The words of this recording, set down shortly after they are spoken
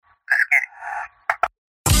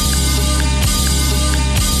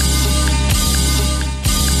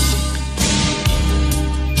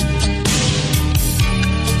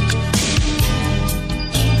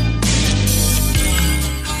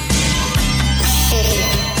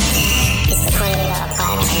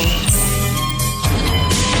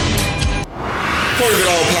Point of It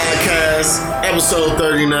All Podcast, episode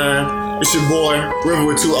 39. It's your boy, River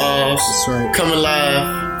with two R's. That's right. Coming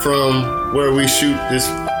live from where we shoot this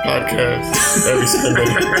podcast every Sunday.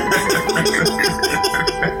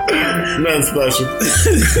 Nothing special.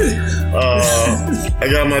 I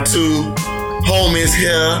got my two homies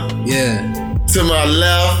here. Yeah. To my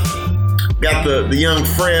left, got the young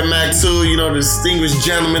Fred Mac too, you know, the distinguished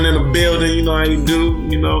gentleman in the building, you know how you do,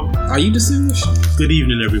 you know. Are you distinguished? Good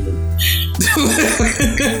evening, everyone.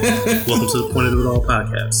 Welcome to the Point of It All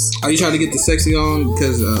Podcast. Are you trying to get the sexy on?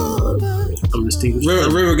 Because I'm distinguished.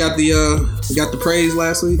 River got the praise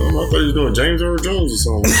last week. I thought he was doing James Earl Jones or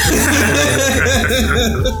something.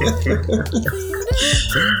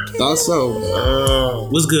 Thought so.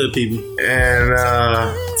 What's good, people? And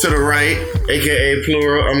to the right, aka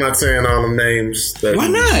plural, I'm not saying all the names. Why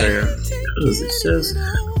not? Because it's just, I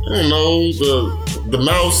don't know, the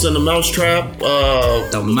mouse and the mousetrap.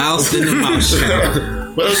 The mouse in the mousetrap.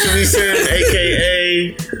 What else should we say?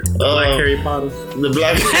 AKA Black Harry Potter. The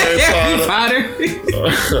Black Harry Potter.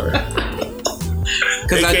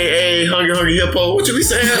 AKA Hungry Hippo. What should we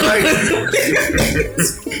say? Like,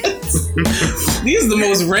 these are the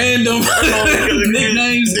most random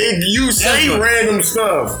nicknames. You say ever. Random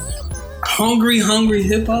stuff. Hungry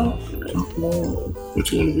Hippo.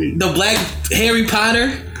 Which one would be? The Black Harry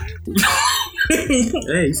Potter.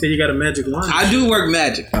 Hey, you said you got a magic wand. I do work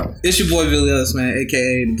magic. It's your boy Billy Ellis, man,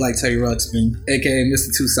 aka the Black Terry Ruxpin, aka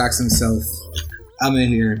Mr. Two Socks himself. I'm in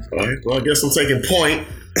here. All right. Well, I guess I'm taking point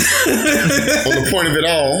on the point of it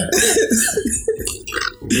all.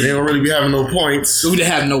 They don't really be having no points. We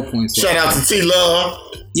have no points. Shout out to T Love.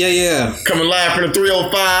 Yeah. Coming live from the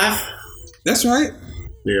 305. That's right.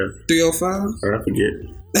 Yeah. 305. I forget.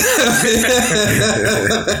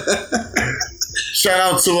 Shout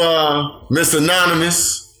out to Miss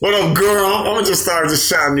Anonymous. What up, girl? I'm gonna just start just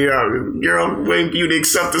shouting you out. Girl, I'm waiting for you to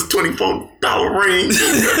accept this $24 ring.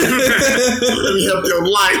 Let me help your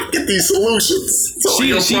life get these solutions.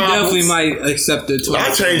 She definitely might accept it.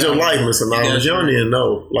 I'll change your life, Miss Anonymous. You don't even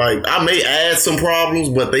know. Like, I may add some problems,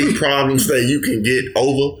 but they problems that you can get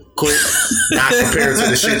over quick, not compared to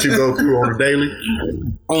the shit you go through on a daily.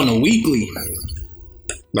 On a weekly.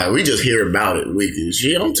 Like, we just hear about it weekly.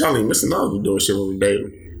 I'm telling you, Miss Anonymous doing shit on a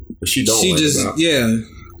daily. But she don't. She just, yeah.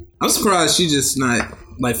 I'm surprised she just not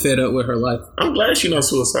like fed up with her life. I'm glad she's not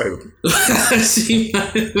suicidal. We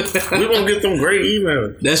don't get them great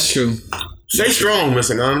emails. That's true. Stay strong, Miss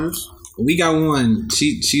Anonymous. We got one.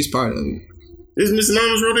 She's part of it. Is Miss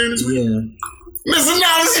Anonymous wrote in this week? Yeah. Miss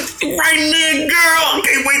Anonymous, right in there, girl. I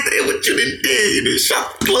can't wait to hear what you done did. You done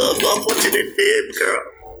shot the club up. What you done did, girl?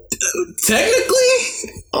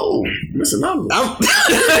 Technically? Oh, Miss Anonymous.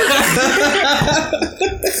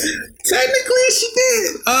 Technically, she did.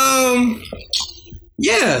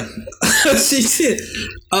 Yeah, she did.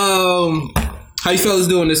 How you fellas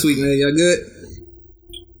doing this week, man? Y'all good?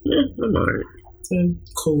 Yeah, I'm alright.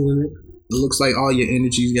 Cool in it. It looks like all your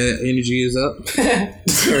energy is up.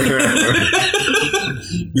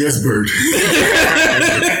 Yes, Bird.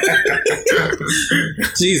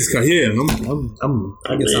 Jesus Christ, yeah,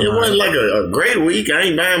 I guess it wasn't like a great week. I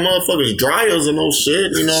ain't buying motherfuckers dryers or no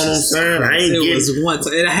shit. You know what I'm saying?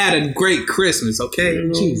 It had a great Christmas, okay? You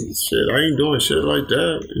know, Jesus. Shit, I ain't doing shit like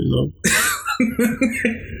that, you know.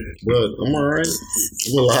 But I'm alright.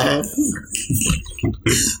 I'm alive.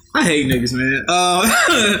 I hate niggas, man.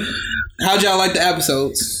 How'd y'all like the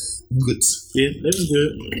episodes? Good. Yeah, it was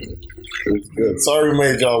good. It was good. Sorry we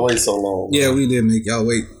made y'all wait so long. Yeah, we did make y'all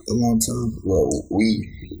wait a long time. Well, me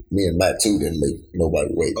and Matt too didn't make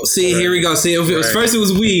nobody wait. Oh, see, here we go. See, first it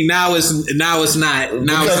was we, now it's not. Now because it's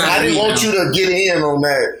not. I didn't want you to get in on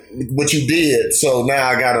that, but you did. So now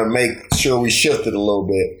I gotta make sure we shifted a little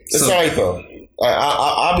bit. It's all right though.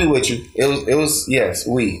 I'll be with you. It was yes,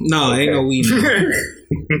 we. No, okay. Ain't no we.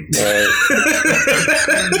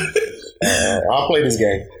 I'll play this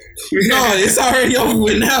game. No, it's already over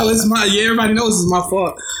with now. It's my everybody knows it's my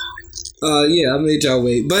fault. Yeah, I made y'all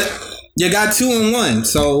wait. But you got 2 in 1.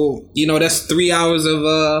 So, you know, that's 3 hours of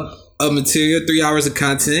material, 3 hours of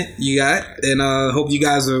content you got. And hope you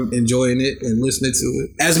guys are enjoying it and listening to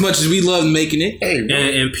it as much as we love making it. Hey,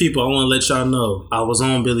 and people, I want to let y'all know, I was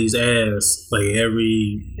on Billy's ass like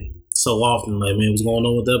every so often. Like, man, what's going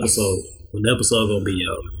on with the episode? When the episode gonna be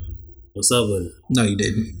out? What's up with it? No, you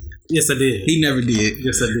didn't. Yes, I did. He never did.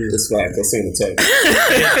 Yes, I did. It's fact. I seen the text.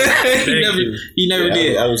 he never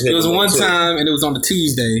did. It was one time, and it was on a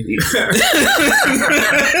Tuesday.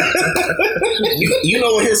 You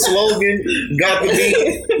know what his slogan got to be?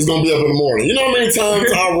 It's gonna be up in the morning. You know how many times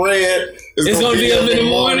I read It's gonna be up in the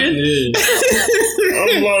morning. I'm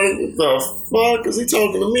like, what the fuck? Is he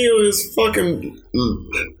talking to me or his fucking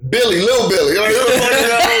Billy, Lil Billy? Like, what the fuck?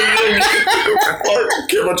 I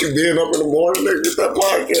care about you being up in the morning. Nigga, get that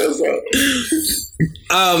podcast out.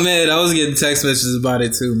 Oh man, I was getting text messages about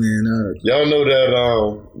it too, man. Y'all know that,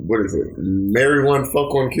 what is it? Marry one,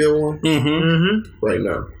 fuck one, kill one? Right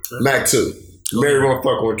now. Mac 2. Marry one,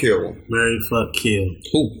 fuck one, kill one. Marry, fuck, kill.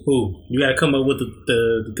 Who? You gotta come up with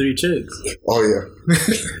the 3 chicks. Oh, yeah.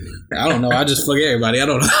 I don't know. I just fuck everybody. I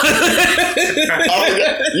don't know.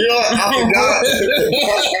 You know what? I forgot.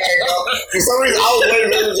 For some reason, I was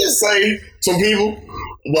waiting for him to just say some people,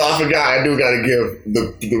 but I forgot. I do gotta give the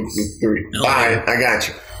 3. Okay. Fine, I got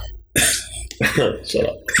you. Shut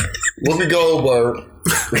up. Whoopi Goldberg,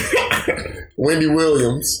 Wendy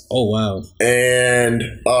Williams. Oh wow. And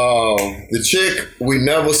the chick we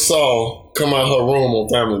never saw come out her room on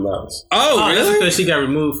Family Matters. Oh That's really? because she got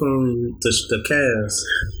removed from the cast.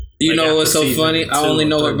 You know what's so season funny? I 2 only or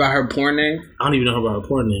know 3. about her porn name. I don't even know about her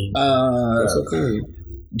porn name. That's okay.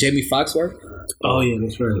 Jamie Foxworth. Oh yeah,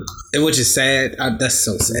 that's right. And which is sad. That's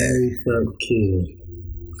so sad. Marry, fuck, kill.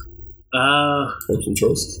 Make some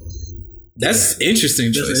choices. That's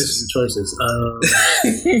interesting Just choice. interesting choices. I'll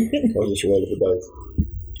just roll the dice.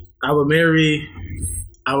 I would marry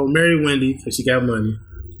Wendy because she got money.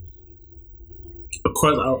 Of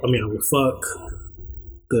course, I would fuck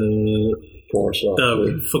the Porn shot.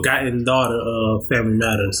 the forgotten daughter of Family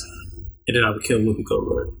Matters, and then I would kill Whoopi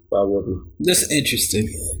Goldberg. I wouldn't. That's interesting.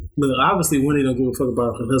 But obviously, Wendy don't give a fuck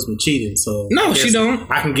about her husband cheating, so No, I she guess don't.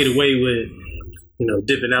 I can get away with,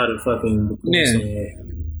 dipping out and fucking the porn Yeah.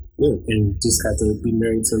 star and just have to be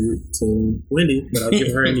married to Wendy, but I'll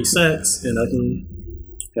give her any sex, and I can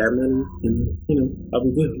have money, and I'll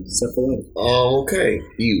be good, except for life. Okay,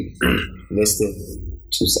 you, Mr.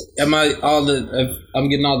 Am I all the? I'm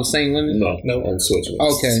getting all the same women? No, I'm switching.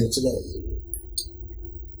 Okay.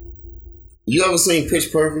 You ever seen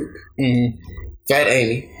Pitch Perfect? Mm-hmm. Fat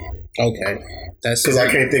Amy. Okay. That's Because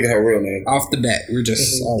I can't think of her real name. off the bat. We're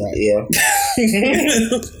just all right. Yeah.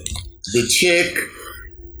 The chick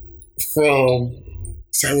from.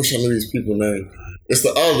 I wish I knew these people's name. It's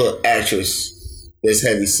the other actress that's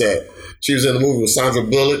heavy set. She was in the movie with Sandra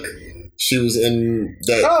Bullock. She was in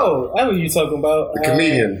that. Oh, I know what you're talking about. The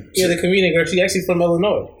comedian. The comedian girl. She actually from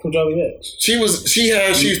Illinois, from Joliet. She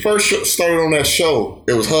first started on that show.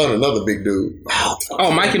 It was her and another big dude.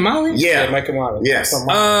 Oh, Mike and Molly? Yeah. Mike and Molly. Yes.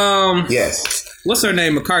 Yes. What's her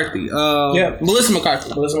name? McCarthy. Yeah. Melissa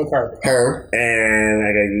McCarthy. Melissa McCarthy. Her. And I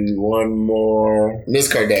gotta give you one more. Miss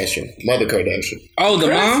Kardashian. Mother Kardashian. Oh, the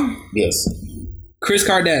mom? Yes. Kris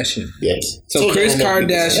Kardashian. Yes. So Kris That's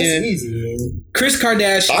Kardashian. easy. Kris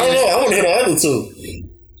Kardashian. I don't know. I want to hit the other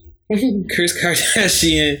two. Kris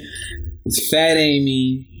Kardashian. It's Fat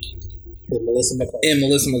Amy. And Melissa McCarthy. And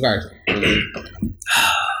Melissa McCarthy.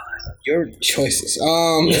 Your choices.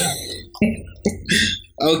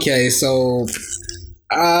 Okay, so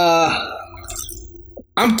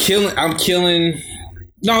I'm killing.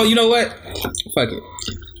 No, you know what? Fuck it.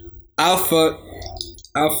 I'll fuck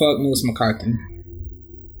Melissa McCarthy.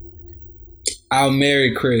 I'll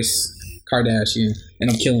marry Kris Kardashian, and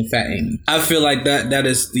I'm killing Fat Amy. I feel like that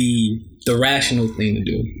is the rational thing to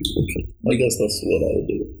do. I guess that's what I would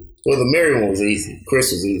do. Well, the Mary one was easy.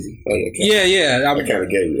 Kris was easy. Yeah. I kind of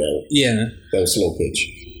gave you that. Yeah. That was slow pitch.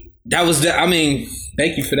 That was I mean,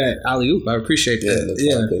 thank you for that alley-oop. I appreciate that.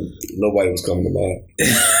 Yeah. Nobody was coming to mind.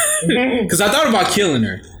 Because I thought about killing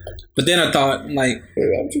her, but then I thought like,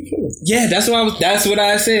 Why would you kill her? yeah, that's what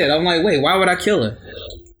I said. I'm like, wait, why would I kill her?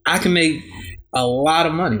 I can make a lot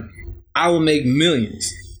of money. I will make millions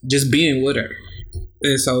just being with her.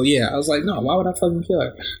 And so yeah, I was like, no, why would I fucking kill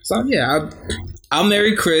her? So yeah, I'll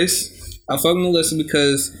marry Kris. I'll fuck Melissa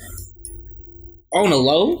because on the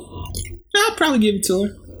low, I'll probably give it to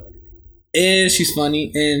her. And she's funny,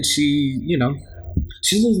 and she's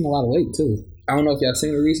losing a lot of weight too. I don't know if y'all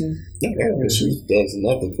seen her recently. Yeah, she does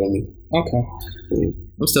nothing for me. Okay,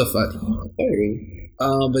 I'm still fucking.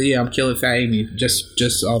 But yeah, I'm killing Fat Amy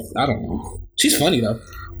just off. I don't know. She's funny though.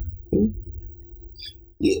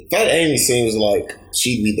 Yeah, Fat Amy seems like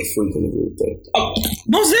she'd be the freak in the group though. Oh,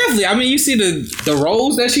 most definitely. I mean, you see the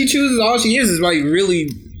roles that she chooses. All she is like really.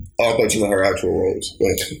 Oh, I thought you meant her actual roles.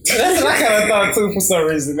 But That's what I kind of thought too for some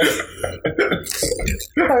reason. Like,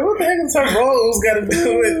 what the heck is her roles got to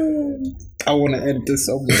do with? I want to edit this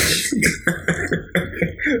so much.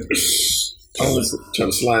 I was trying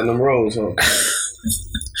to slide them roles, huh?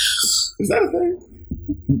 Is that a thing?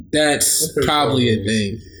 That's probably a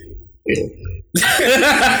thing. Yeah.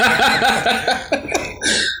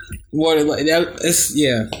 More than like that. It's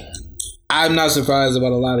yeah. I'm not surprised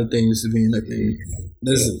about a lot of things being a thing.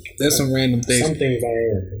 There's some random things. Some things I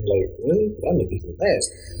am like, really? That nigga's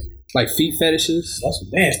nasty. Like feet fetishes. That's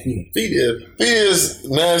nasty. Feet is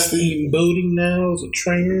nasty. Eating booty now is a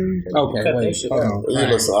trend. Okay, Cut wait, that shit hold out. on. You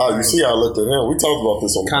listen, you see how I looked at him. We talked about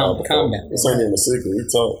this on the Calm pod before. down. This ain't even a secret. We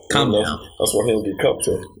talked. Calm down. That's why he don't get cup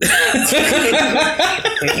checked.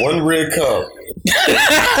 One red cup.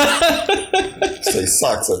 Say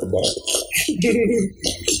socks at the bottom.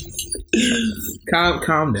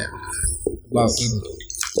 Calm down.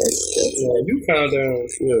 Yeah, you calm down.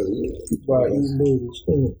 Shit. About eating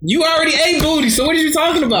booties. You already ate booty, so what are you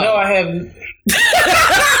talking about? No, I haven't.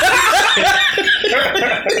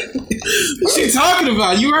 What you talking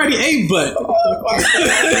about? You already ate butt.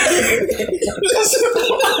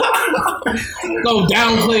 Go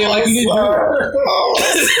downplay it like you didn't do.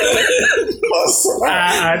 I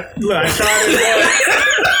tried it once.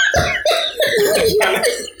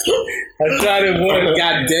 I tried it once.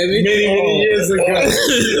 God damn it. Many years ago. Not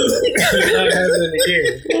happening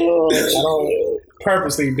again. I don't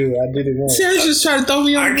purposely do it. I did it once. See, I was just trying to throw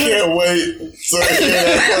me on. I can't wait to hear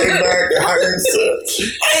that playback. I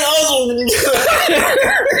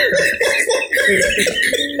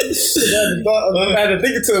had to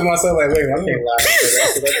think it to myself like, wait, I can't lie.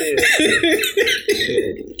 That's what I did.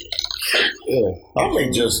 Yeah, I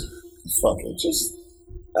mean, just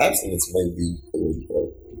abstinence may be good,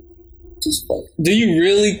 bro. Just fuck. Do you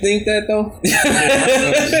really think that though? Are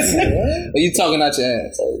you talking out your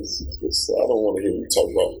ass? I don't want to hear you talk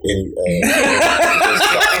about any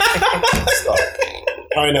stop.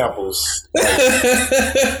 Pineapples.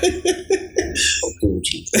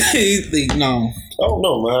 You think no? I don't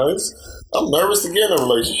know, man. I'm nervous to get in a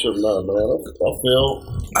relationship now, man. I feel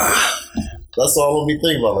that's all I'll be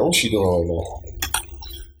thinking about. Like, what's she doing right now?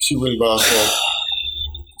 She really by herself.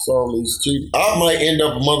 So these cheap. I might end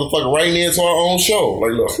up a motherfucker writing into our own show.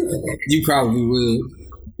 Like, look, You probably will.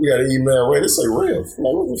 we got an email. Wait, this ain't real. Like,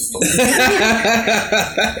 what the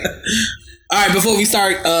fuck? All right, before we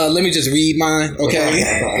start, let me just read mine, okay?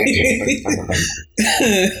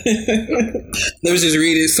 Let me just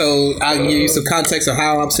read it so I can give you some context of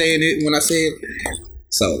how I'm saying it when I say it.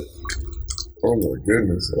 So, Oh my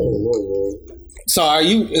goodness. I don't know, man. so are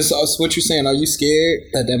you? Is what you're saying? Are you scared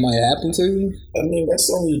that might happen to you? I mean, that's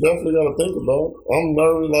something you definitely got to think about. I'm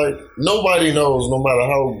nervous. Like, nobody knows, no matter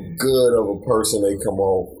how good of a person they come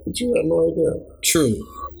off, but you have no idea. True.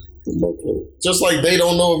 Okay. Just like they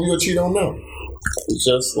don't know if you'll cheat on them. It's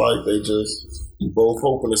just like you both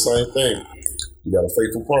hoping the same thing. You got a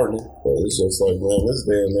faithful partner, but it's just like, man, this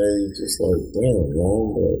day and age, it's like, damn,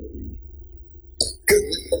 man.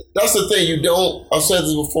 That's the thing, I've said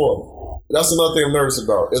this before. That's another thing I'm nervous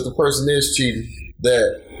about. If the person is cheating,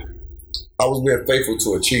 that I was being faithful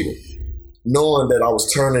to a cheater. Knowing that I was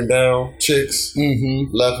turning down chicks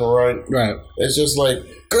left and right. Right. It's just like,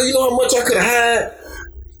 girl, you know how much I could have had?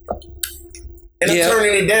 And I'm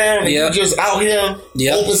turning it down, and you're just out here,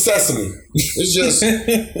 open sesame. It's just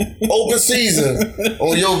open season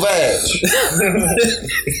on your vag.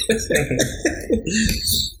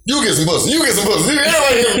 You get some pussy. Everybody get some pussy.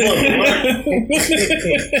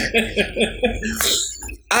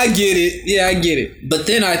 I get it. Yeah, I get it. But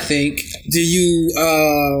then I think, do you,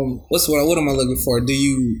 what am I looking for? Do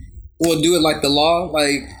you, do it like the law?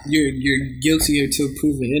 Like, you're guilty until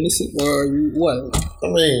proven innocent? Or what? I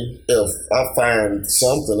mean, if I find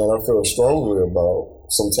something that I feel strongly about,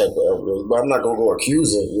 some type of evidence, but I'm not going to go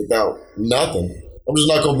accusing without nothing. I'm just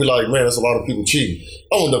not going to be like, man, there's a lot of people cheating.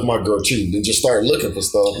 I wonder if my girl cheated and just start looking for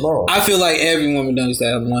stuff. No. I feel like every woman does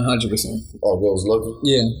that 100%. Oh, goes looking?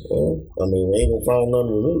 Yeah. I mean, they ain't going to find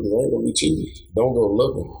nothing with me because I ain't going to be cheating. Don't go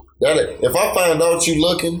looking. If I find out you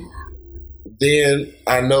looking, then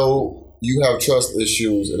I know you have trust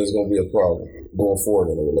issues and it's going to be a problem going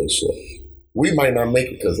forward in a relationship. We might not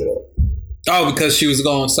make it because of that. Oh, because she was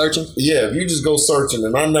going searching? Yeah, if you just go searching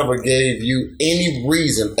and I never gave you any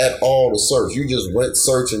reason at all to search, you just went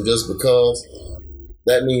searching just because,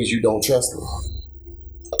 that means you don't trust me.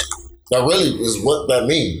 That really is what that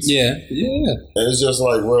means. Yeah. And it's just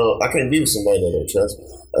like, well, I can't be with somebody that don't trust me.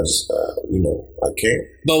 I just, I can't.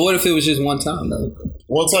 But what if it was just one time, though?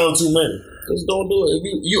 One time too many. Just don't do it.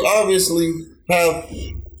 If you obviously have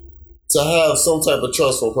to have some type of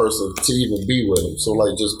trustful person to even be with him. So,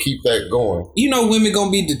 like, just keep that going. You know women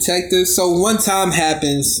gonna be detectives. So one time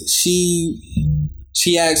happens, she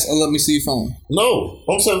asks, let me see your phone. No.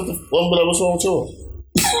 I'm saying, what's wrong with yours?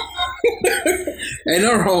 Ain't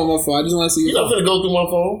nothing wrong with my phone. I just want to see your phone. You're not gonna go through my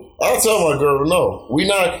phone. I'll tell my girl, no.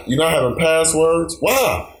 You're not having passwords.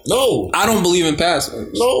 Why? No. I don't believe in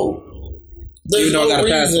passwords. No. You don't got a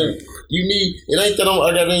password. You need, it ain't that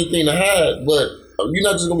I got anything to hide, but you're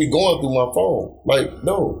not just gonna be going through my phone. Like,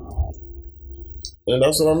 no. And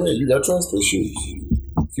that's what I mean. You got trust issues.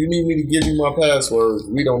 If you need me to give you my passwords,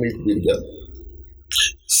 we don't need to be together.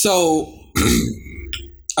 So,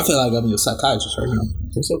 I feel like I'm your psychiatrist right now.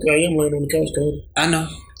 It's okay. I am laying on the couch, Cody. I know.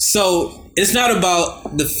 So, it's not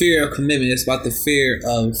about the fear of commitment. It's about the fear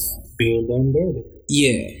of being done dirty.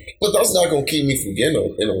 Yeah. But that's not going to keep me from getting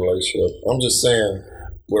in a relationship. I'm just saying,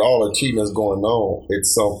 with all the cheating that's going on,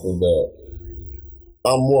 it's something that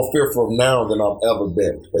I'm more fearful of now than I've ever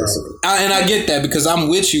been, basically. And I get that because I'm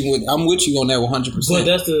with you on that 100%. But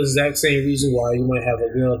that's the exact same reason why you might have a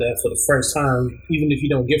girl that for the first time, even if you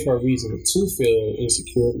don't give her a reason to feel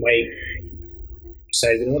insecure, might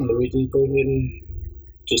say, you know, let me just go ahead and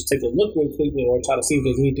just take a look real quickly or try to see if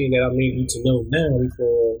there's anything that I may need to know now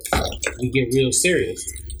before we get real serious.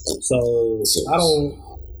 So I don't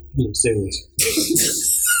get serious.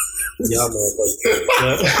 Y'all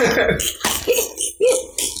motherfuckers.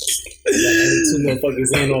 Two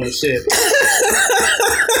motherfuckers in on the shit.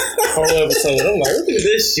 Whole episode, I'm like, look at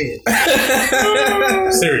this shit.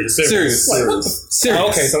 Serious. Oh,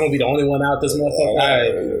 okay, so I'm gonna be the only one out this motherfucker.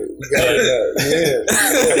 Alright.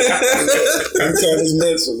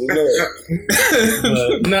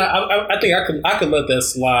 No, I think I could let that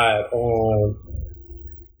slide on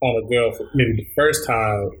a girl for maybe the first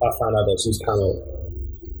time I found out that she's kind of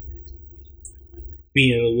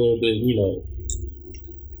being a little bit, you know,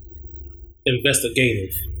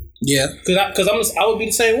 investigative. Yeah, because I would be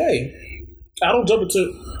the same way. I don't jump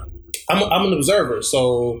into. I'm an observer,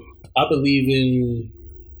 so I believe in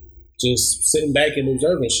just sitting back and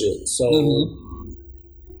observing shit. So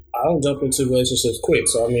I don't jump into relationships quick.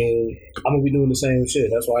 So I mean, I'm gonna be doing the same shit.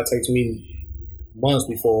 That's why it takes me months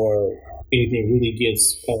before anything really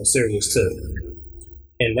gets serious too.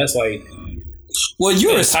 And that's like, well,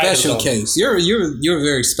 you're a special case. You're a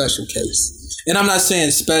very special case. And I'm not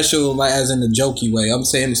saying special like as in a jokey way. I'm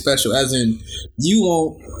saying special as in you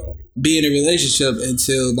won't be in a relationship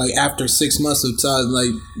until like after 6 months of time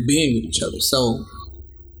like being with each other. So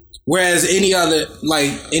whereas any other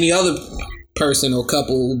person or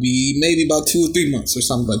couple will be maybe about 2 or 3 months or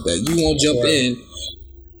something like that. You won't jump in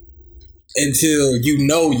until you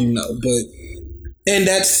know. But and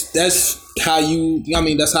that's how you. I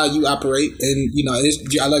mean, that's how you operate. And you know, it's,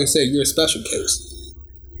 like I said, you're a special case.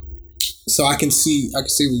 So I can see where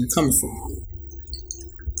you're coming from.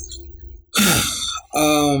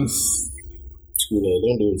 You know,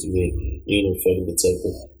 don't do it to me. You ain't no fucking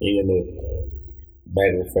detective. You ain't no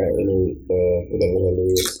battle fight. Whatever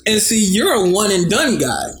it is. And see, you're a one and done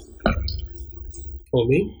guy. For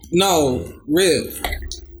me? No, Riv.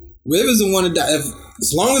 Riv is a one and done.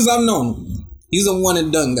 As long as I've known him, he's a one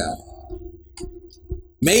and done guy.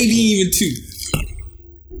 Maybe even 2.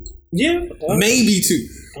 Yeah. Maybe 2.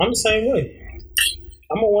 I'm the same way.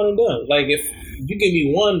 I'm a one and done. Like, if you give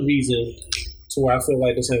me one reason to where I feel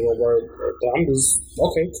like this ain't gonna work, I'm just,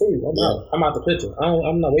 okay, cool. I'm out the picture.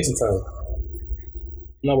 I'm not wasting time.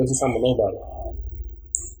 I'm not wasting time with nobody.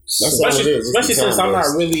 Especially since I'm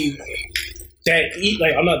not really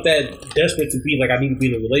I'm not that desperate to be like I need to be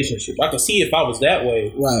in a relationship. I can see if I was that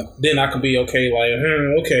way, right? Then I could be okay. Like,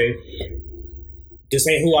 okay, this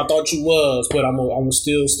ain't who I thought you was, but I'm gonna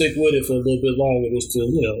still stick with it for a little bit longer just to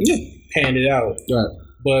pan it out. Right.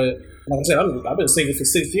 But like I said, I've been single for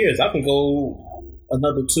 6 years. I can go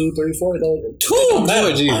another 2, 3, 4. 2,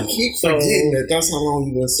 I keep forgetting that. That's how long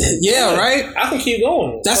you been single. Yeah, right. I can keep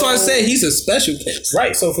going. That's why I say he's a special case.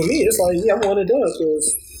 Right. So for me, it's like I'm one and done.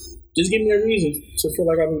 Because just give me a reason to feel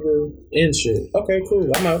like I can go in shit. Okay, cool.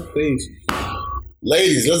 I'm out. Please.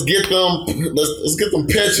 Ladies, let's get them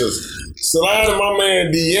pictures. Slide to my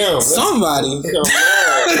man DM. Somebody.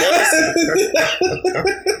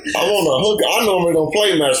 I want a hooker. I normally don't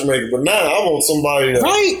play matchmaker, but now I want somebody,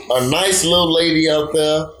 a nice little lady out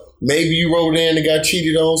there. Maybe you wrote in and got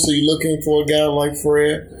cheated on, so you're looking for a guy like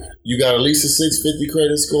Fred. You got at least a 650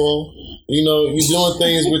 credit score. You know, you're doing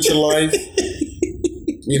things with your life.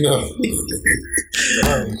 You know.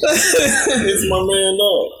 It's my man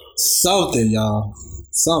up. Something, y'all.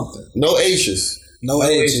 Something. No H's. No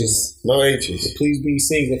H's. No H's. Please be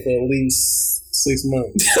single for at least 6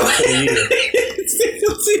 months. For a year.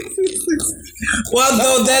 Well,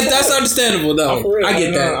 though that's understandable, though. I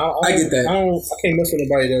get that. I get that. I can't mess with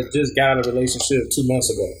anybody that just got out of a relationship 2 months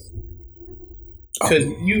ago. Because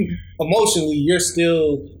you emotionally, your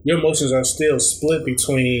emotions are still split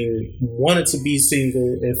between wanting to be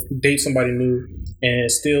single and date somebody new,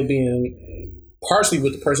 and still being partially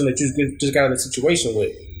with the person that you just got out of the situation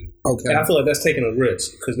with. Okay. And I feel like that's taking a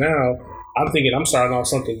risk because now I'm thinking I'm starting off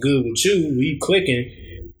something good with you. We clicking,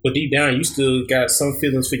 but deep down you still got some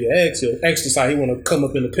feelings for your ex. Your ex decide he want to come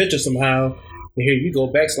up in the picture somehow, and here you go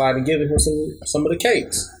backslide and giving him some of the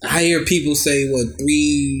cakes. I hear people say,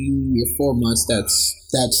 3 or 4 months,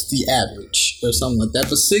 that's the average or something like that.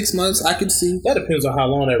 But 6 months, I could see. That depends on how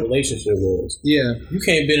long that relationship was. Yeah. You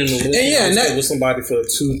can't been in a relationship with somebody for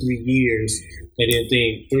 2-3 years and then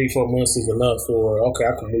think 3-4 months is enough for, okay,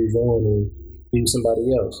 I can move on and be with somebody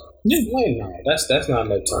else. Yeah. Wait, no, that's not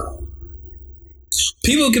enough time.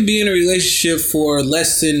 People could be in a relationship for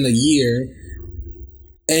less than a year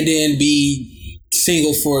and then be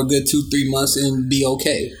single for a good 2-3 months and be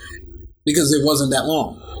okay because it wasn't that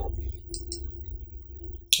long.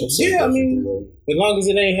 Yeah, I mean, as long as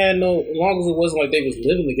it wasn't like they was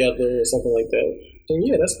living together or something like that, then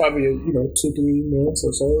yeah, that's probably 2-3 months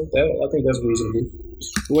or so. I think that's reasonable.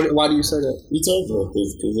 Why do you say that? You talk about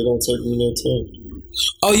this because it don't take me no time.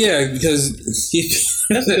 Oh yeah, because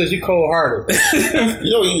that's because you cold hearted.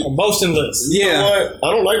 You emotionless. Yeah. You know what?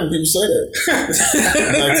 I don't like when people say that.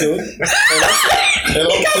 Like to it. And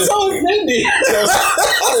I'm so offended. I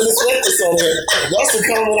didn't expect this on here. That's the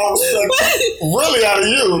comment I was expecting really out of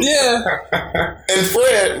you. Yeah. And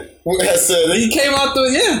Fred has said it. He came out the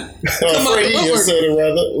Fred has said it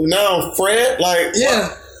rather. Now Fred,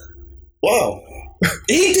 yeah. Wow.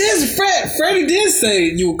 He did. Freddie did say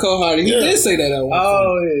you were cold-hearted. He did say that at one point.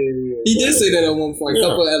 Oh, yeah. He did say that at one point. A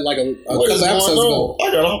couple episodes ago.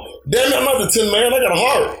 I got a damn. I'm not the Tin Man. I got a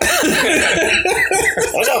heart.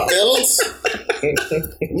 I got feelings.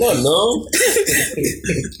 Not numb.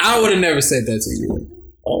 I would have never said that to you.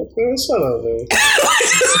 Oh, man, shut up, man.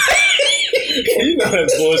 You know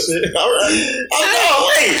that's bullshit. All right.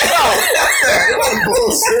 Wait. That's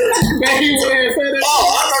bullshit. Man, you wouldn't have said it. Oh,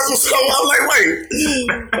 I thought you was coming. I'm like, wait.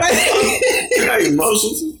 I got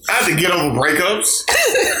emotions. I have to get over breakups.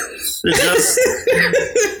 It's just,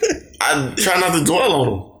 I try not to dwell on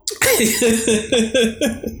them.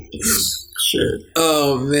 Shit.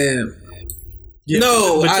 Oh, man. Yeah,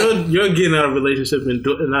 but you're getting out of a relationship and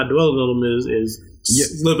not dwelling on them is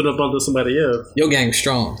living up under somebody else. Your gang's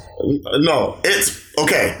strong. No, it's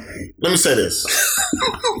okay. Let me say this.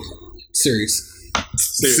 Serious.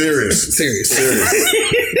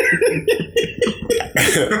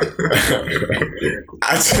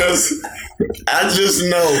 I just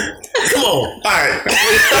know. Come on. All right.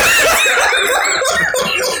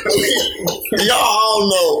 Y'all all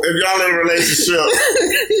know, if y'all in a relationship,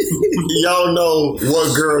 y'all know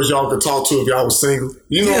what girls y'all could talk to if y'all was single.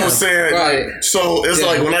 You know what I'm saying? Right. So it's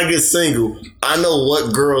like when I get single, I know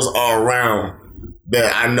what girls are around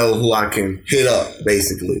that I know who I can hit up,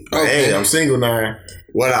 basically. Okay. Hey, I'm single now.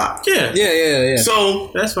 What up? Yeah.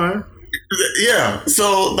 So that's fine. Yeah.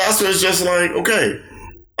 So that's what it's just like, okay.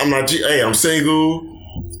 I'm single.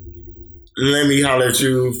 Let me holler at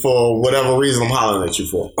you for whatever reason I'm hollering at you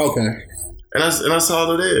for. Okay. And that's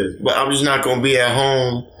all it is. But I'm just not gonna be at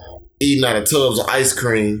home eating out of tubs of ice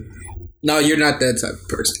cream. No, you're not that type of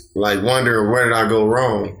person. Like wondering where did I go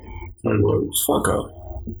wrong. Like, well, fuck up.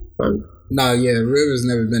 Like, no, yeah, River's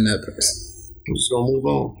never been that person. I'm just gonna move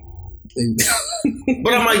on.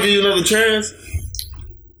 But I might give you another chance.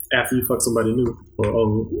 After you fuck somebody new or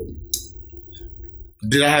old.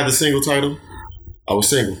 Did I have the single title? I was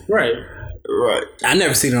single. Right. I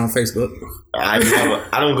never seen it on Facebook. I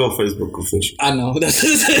don't go Facebook official. I know. It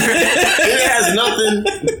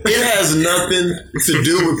has nothing to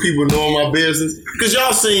do with people knowing my business. Because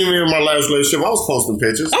y'all seen me in my last relationship. I was posting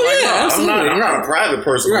pictures. Oh, yeah, absolutely. I'm not a private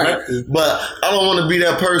person. Right. But I don't want to be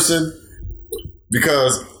that person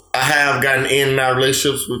because I have gotten in and out of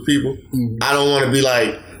relationships with people. Mm-hmm. I don't want to be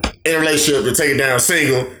like in a relationship and take it down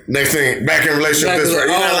single. Next thing, back in a relationship. I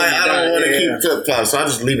don't want to keep flip-flops, so I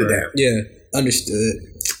just leave it down. Yeah, understood.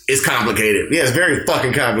 It's complicated. Yeah, it's very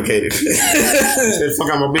fucking complicated.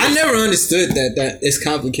 I never understood that it's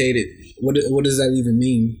complicated. What does that even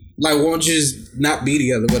mean? Like, won't you just not be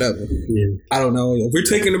together, whatever? Yeah. I don't know. We're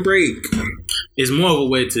taking a break. It's more of a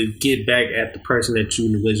way to get back at the person that you're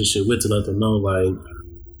in a relationship with to let them know, like,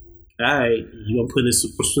 all right, you're putting this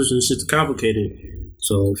shit to complicated.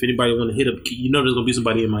 So if anybody want to hit up, you know there's going to be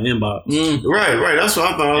somebody in my inbox. Right. That's what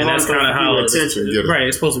I thought. And that's kind of how attention. Right.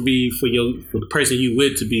 It's supposed to be for the person you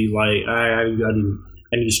with to be like, I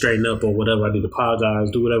need to straighten up or whatever. I need to apologize,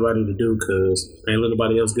 do whatever I need to do because I ain't let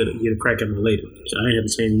nobody else get a crack at me later. So I ain't had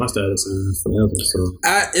to change my status forever. So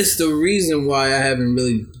it's the reason why I haven't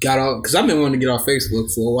really got off, because I've been wanting to get off Facebook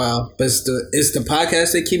for a while. But it's the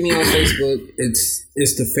podcast that keep me on Facebook.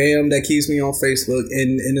 It's the fam that keeps me on Facebook,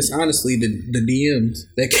 and it's honestly the DMs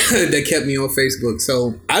that kept me on Facebook.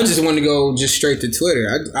 So I just want to go just straight to Twitter.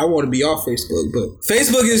 I want to be off Facebook, but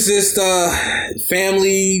Facebook is just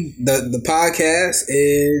family. The podcast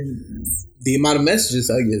and the amount of messages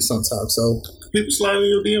I get sometimes. So people slide in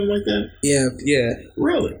your DM like that? yeah.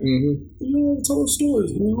 Really? Mm-hmm. You never told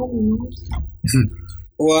stories, man.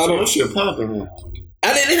 Well, I So don't. that shit popping, man.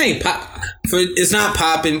 It ain't pop. It's not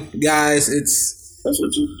popping, guys. That's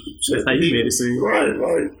what you said. That's how you made it seem.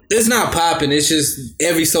 Right. It's not popping. It's just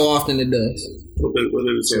every so often it does. What they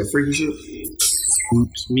was saying, freaky shit?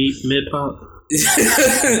 Mid pop.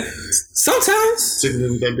 Sometimes. Chicken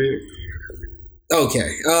with that beard? Okay.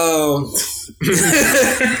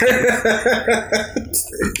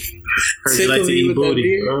 Heard you like to eat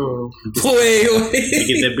booty. Oh. Wait. You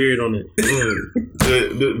get that beard on it. Do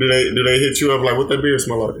they hit you up like, what that beard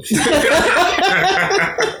smell like?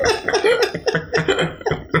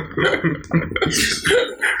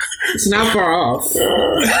 It's not far off.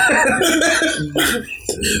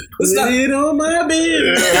 It's not it on my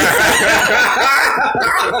beard.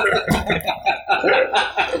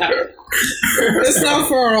 It's not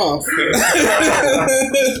far off.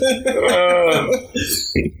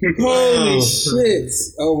 Holy shit.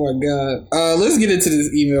 Oh my god. Let's get into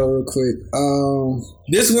this email real quick.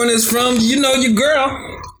 This one is from your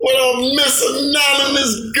girl. What up, Miss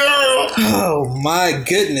Anonymous Girl? Oh my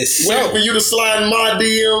goodness. Wait for you to slide in my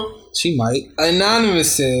DM. She might.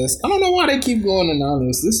 Anonymous says, I don't know why they keep going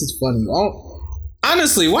anonymous. This is funny.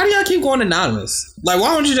 Honestly, why do y'all keep going anonymous? Like,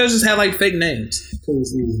 why don't you just have like fake names? Because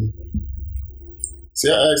it's easy. See,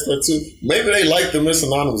 I asked that too. Maybe they like the Miss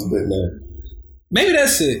Anonymous bit now. Maybe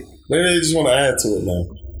that's it. Maybe they just want to add to it now.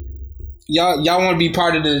 Y'all want to be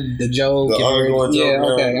part of the joke. The ongoing joke. Yeah,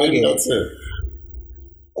 Now. okay. Maybe I get that's it.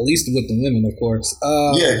 At least with the women, of course.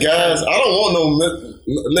 Yeah, guys, I don't want no.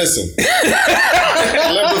 Listen.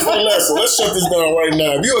 Let's shut this down right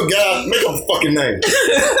now. If you're a guy, make up a fucking name.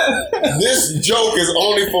 This joke is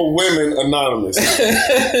only for women anonymous.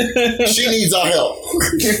 She needs our help.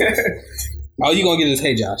 All you gonna get is,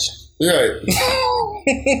 hey, Josh. Right.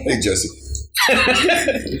 Hey, Jesse.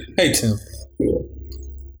 Hey, Tim. Yeah.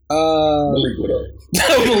 Malik, what up?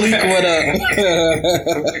 Malik, what up?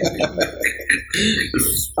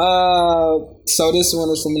 So this one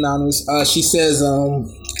is from Anonymous. She says,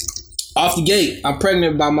 off the gate, I'm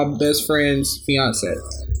pregnant by my best friend's fiance.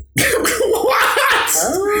 What?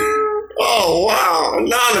 Oh, wow.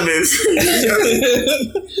 Anonymous.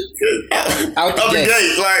 Out the gate.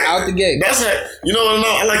 Like, Out the gate. That's how, you know what? No,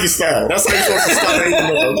 I like your style. That's how you're supposed to start.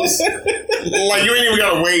 Just, like, you ain't even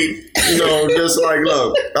got to wait. Just like,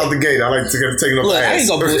 look, out the gate. I like to get taken up. Look, I ain't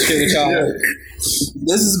gonna bullshit with y'all. Yeah.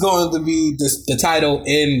 This is going to be the title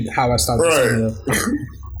and how I started this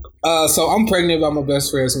video. So I'm pregnant by my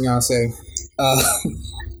best friend's fiance.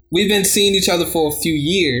 We've been seeing each other for a few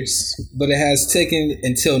years, but it has taken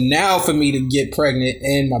until now for me to get pregnant,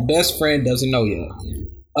 and my best friend doesn't know yet.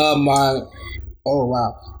 My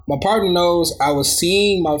partner knows I was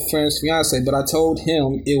seeing my friend's fiance, but I told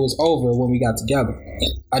him it was over when we got together.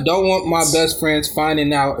 I don't want my best friends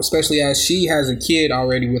finding out, especially as she has a kid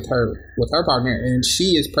already with her partner, and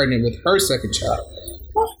she is pregnant with her second child.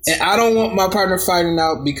 And I don't want my partner finding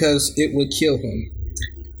out because it would kill him.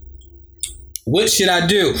 What should I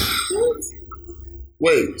do?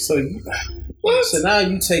 Wait, So now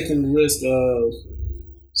you taking the risk of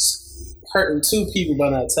hurting two people by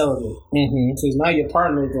not telling it. Mm-hmm. Because now your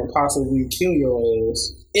partner is gonna possibly kill your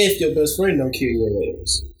ass if your best friend don't kill your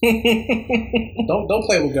ass. Don't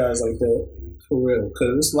play with guys like that, for real.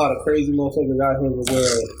 Because there's a lot of crazy motherfuckers out here in the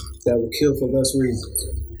world that will kill for less reasons.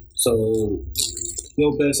 So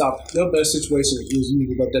your best situation is you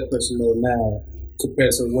need to let that person know now,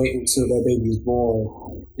 compared to waiting until that baby is born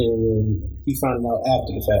and he finding out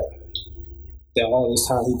after the fact that all this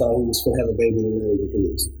time he thought he was going to have a baby and married with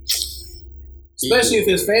his. Especially if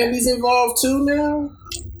his family's involved too now.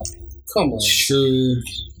 Come on. True.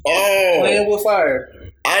 Playing with fire.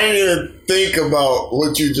 I didn't even think about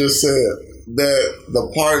what you just said. That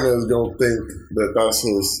the partner is going to think that that's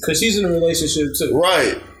his. Because she's in a relationship too.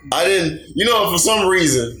 Right. I didn't, for some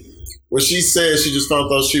reason, when she said she just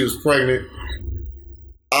found out she was pregnant,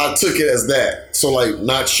 I took it as that. So, like,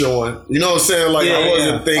 not showing. You know what I'm saying? Like, I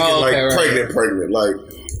wasn't thinking, pregnant. Like,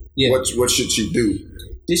 what should she do?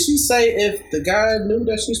 Did she say if the guy knew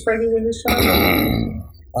that she's pregnant with his child?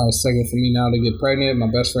 It's second for me now to get pregnant. My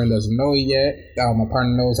best friend doesn't know it yet. My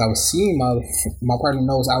partner knows I was seeing my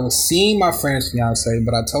friend's fiance,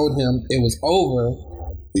 but I told him it was over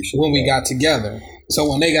when we got together. So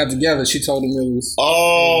when they got together, she told him it was.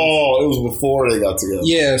 Oh, it was before they got together.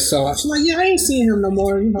 Yeah, so she's like, I ain't seeing him no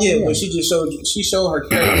more. But she showed her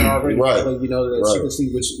character already. Right. Like, that she can see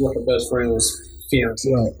what her best friend's fiance.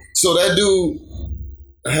 Right. So that dude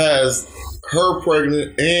has her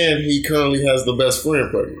pregnant, and he currently has the best friend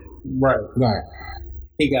pregnant. Right.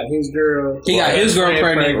 He got his girl. He got his girl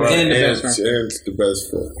pregnant Right, and the best friend. and the best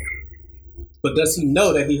friend. But does he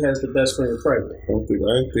know that he has the best friend pregnant? I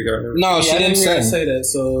didn't think I heard. No, Yeah, she I didn't hear her say. say that.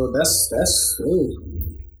 So that's ooh.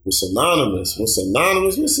 What's anonymous? What's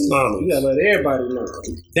anonymous? What's You anonymous? gotta let everybody know.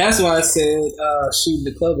 That's why I said shooting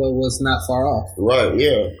the club up was not far off. Right,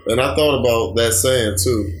 yeah. And I thought about that saying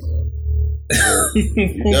too.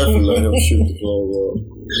 You definitely let him shoot the club up.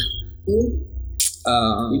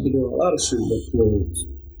 We've been doing a lot of shooting at clubs.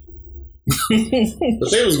 But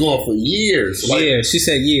they was going for years. Like, Yeah, she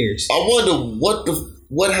said years. I wonder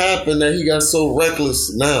what happened that he got so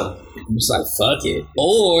reckless now. It's like, fuck it.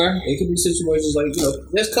 Or It could be situations like,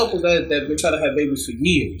 there's couples that been trying to have babies for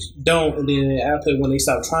years, don't, and then after when they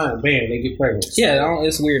stop trying, bam, they get pregnant.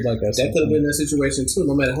 it's weird like that. That could have been that situation too.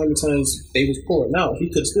 No matter how many times they was pulling out, he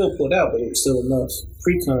could still pull it out, but it was still enough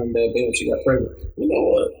pre-cum that bam, she got pregnant. You know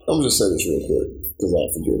what? I'm just saying this real quick because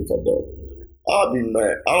I'll forget if I don't. I'll be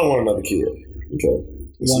mad. I don't want another kid. Okay,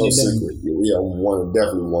 it's One no and done. secret. Yeah,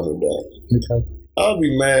 definitely one and done. Okay. I'll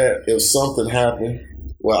be mad if something happened.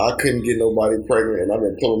 Well, I couldn't get nobody pregnant, and I've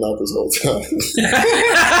been pulling out this whole time.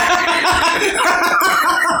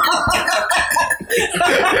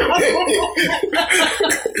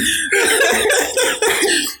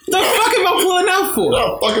 The fuck am I pulling out for?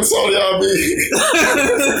 I fucking saw y'all be.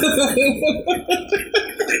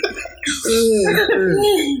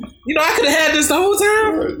 I could have had this the whole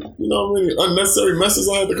time. You know how many unnecessary messes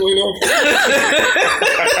I had to clean up?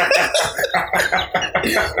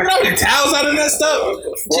 The towels out of that stuff.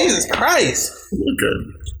 Jesus Christ. Okay.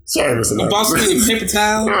 Sorry, Mr. Knight. Bought so many paper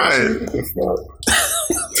towels. All right.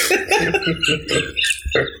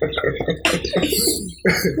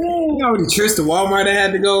 You know how many trips to Walmart I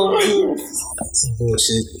had to go? Some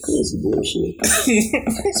bullshit. This is bullshit.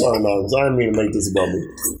 Sorry, Nons. I didn't mean to make this about me.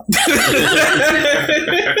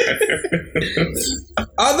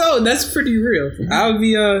 Although that's pretty real. I would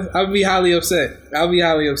be highly upset. I'll be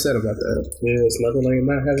highly upset about that. Yeah, it's nothing like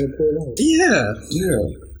not having it pulled out. Yeah.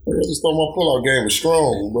 Yeah. I just thought my pull-out game was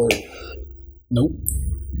strong, but Nope.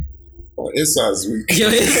 my inside's weak. Yo,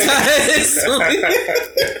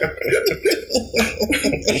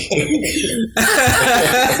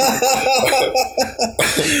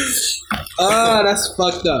 that's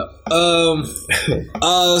fucked up.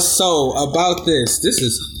 So about this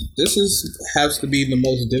has to be the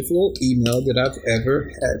most difficult email that I've ever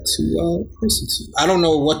had to listen to. I don't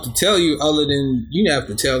know what to tell you other than you have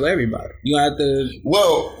to tell everybody. You have to.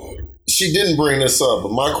 Well, she didn't bring this up,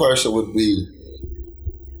 but my question would be,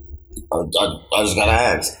 I just gotta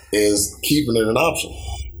ask, is keeping it an option?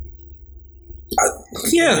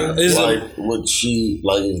 Yeah. Would she,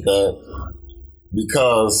 is that,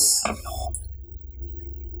 because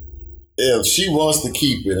if she wants to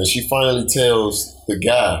keep it and she finally tells the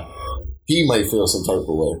guy, he may feel some type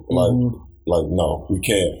of way. No, we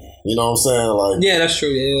can't. You know what I'm saying? Yeah, that's true.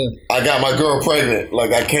 Yeah. I got my girl pregnant.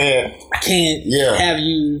 I can't. Yeah. Have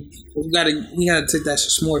you. We gotta take that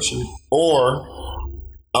s'more shit. Or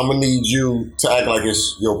I'm gonna need you to act like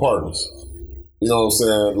it's your partner's. You know what I'm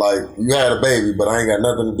saying? You had a baby, but I ain't got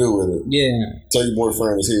nothing to do with it. Yeah. Tell your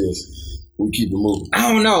boyfriend it's his. We keep it moving.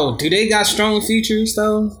 I don't know. Do they got strong features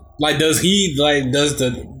though? Does he does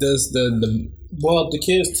the Well, the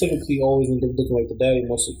kids typically always end up looking like the daddy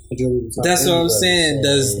most of the majority of the time. That's what I'm anyway, saying.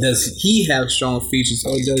 so- Does he have strong features,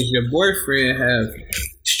 or does your boyfriend have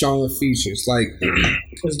stronger features?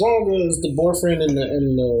 As long as the boyfriend and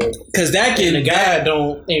the Because that can and the guy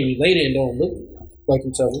ain't related and don't look like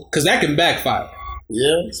each other. Because that can backfire.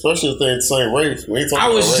 Yeah, especially if they're the same race. We ain't talking I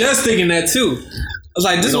was about race. just thinking that too. I was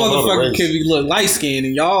like, this You don't know the motherfucker race. could be look light skinned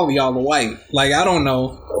and y'all are white. I don't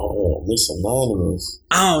know. Oh, Miss Anonymous.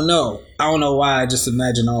 I don't know why I just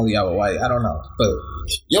imagine all of y'all are white. I don't know, but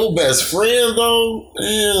Your best friend though?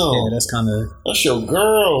 Damn. yeah, that's kind of. That's your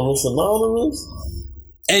girl, Miss Anonymous.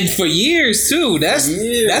 And for years too. That's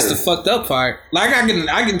the fucked up part.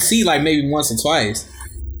 I can see maybe once or twice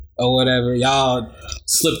or whatever. Y'all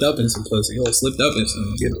slipped up in some pussy or slipped up in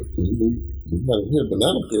some. You better hit a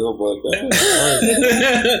banana peel, but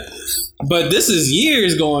damn. But this is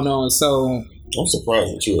years going on, so I'm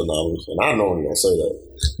surprised at you, Anonymous, and I know you're gonna say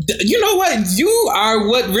that. you know what? You are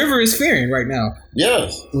what River is fearing right now.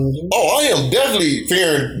 Yes. Mm-hmm. Oh, I am definitely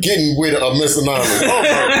fearing getting with a Miss Anonymous.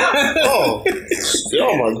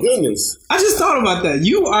 Oh my goodness. I just thought about that.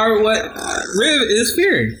 You are what Riv is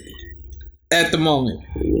fearing at the moment.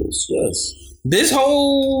 Yes. This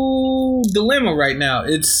whole dilemma right now,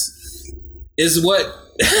 is what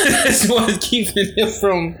it's what's keeping him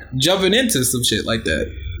from jumping into some shit like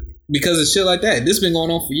that. Because of shit like that. This been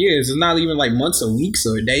going on for years. It's not even months or weeks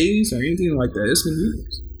or days or anything like that. It's been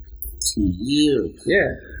years. 2 years.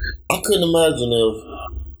 Yeah. I couldn't imagine if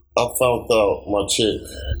I found out my chick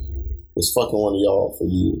was fucking one of y'all for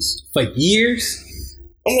years. For years?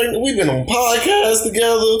 I'm like, we've been on podcasts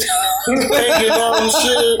together, hanging out and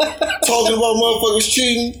shit, talking about motherfuckers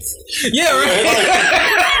cheating. Yeah, right.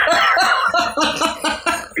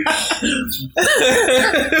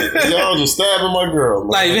 Y'all just stabbing my girl.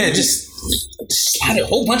 Like, man, just had a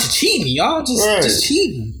whole bunch of cheating, y'all. Just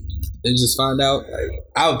cheating. And just find out, like,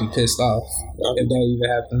 I would be pissed off if that even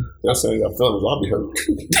happened. That's saying y'all fellas, I'll be hurt.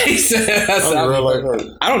 They said that's I'm real like hurt.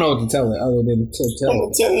 I don't know what to tell her other than to tell her.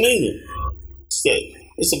 I'm telling you.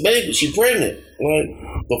 It's a baby. She pregnant. Like,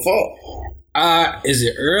 the fuck? Is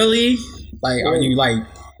it early? Like, are you like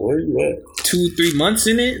where you at? 2-3 months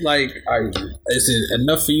in it? Like, is it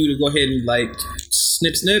enough for you to go ahead and like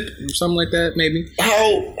snip or something like that? Maybe.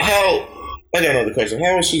 How? I got another question.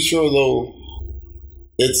 How is she sure though?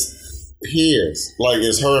 It's his. Like,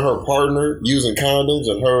 is her and her partner using condoms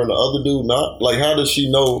and her and the other dude not? Like, how does she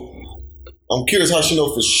know? I'm curious how she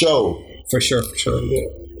know for sure. For sure. Yeah.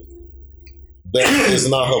 That is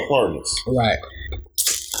not her partners. Right.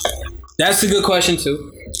 That's a good question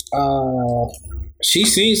too. She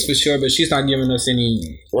seems for sure, but she's not giving us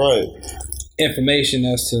any information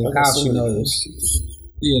as to how she knows.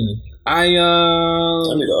 Yeah. I need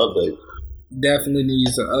an update. Definitely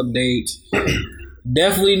needs an update.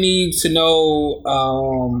 Definitely need to know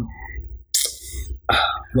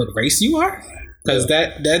what race you are, because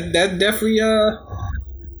that definitely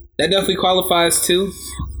qualifies too.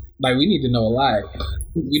 Like, we need to know a lot.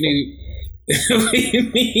 We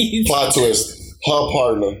need plot twist. Her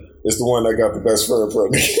partner is the one that got the best friend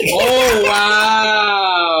pregnant. Oh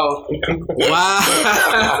wow!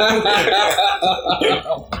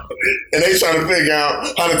 And they trying to figure out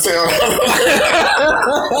how to tell her.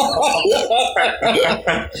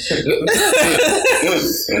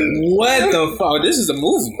 What the fuck? This is a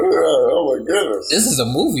movie. Oh my goodness! This is a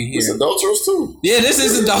movie here. It's adulterous too. Yeah, this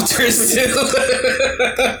is adulterous too.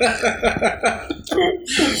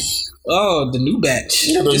 Oh, the new batch.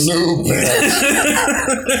 Yeah, the new batch.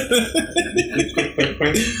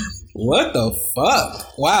 What the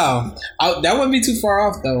fuck? Wow. That wouldn't be too far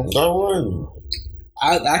off though. That wouldn't.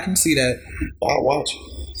 I can see that. I'll watch it.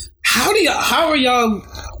 How are y'all?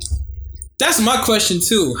 That's my question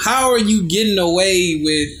too. How are you getting away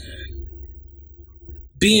with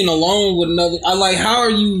being alone with another? How are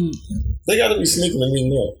you? They gotta be sneaking to me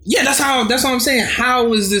now. Yeah, that's what I'm saying.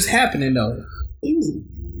 How is this happening though? Easy.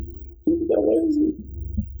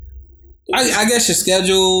 I guess your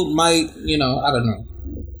schedule might, I don't know.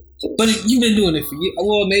 But you've been doing it for years.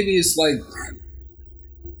 Well, maybe it's like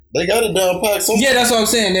they got it down packed. Yeah, that's what I'm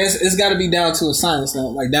saying. It's got to be down to a science now,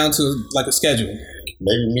 like down to like a schedule.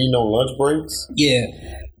 Maybe me no lunch breaks. Yeah,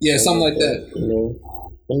 something like that.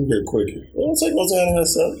 Let me get a quickie. It don't take no time to have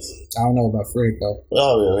sex. I don't know about Fred though.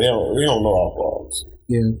 Oh yeah, we don't know our problems.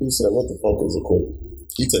 Yeah, he said, "What the fuck is a quickie?"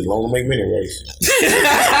 He take long to make many ways.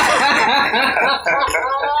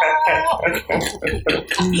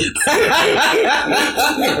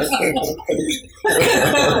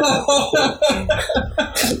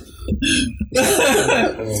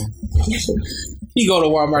 He go to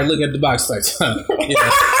Walmart, look at the box like,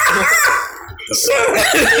 yeah.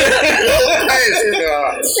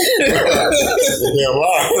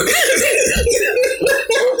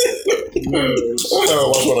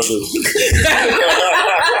 Watch what I do.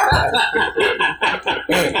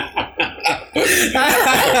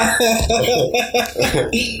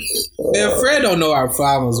 Man, Fred don't know our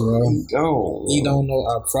problems, bro. He don't know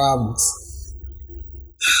our problems.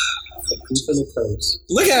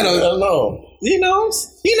 Look at him. I know. He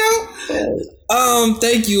knows.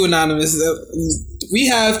 Thank you, Anonymous. We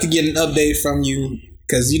have to get an update from you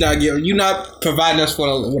because you're not providing us with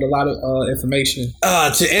a lot of information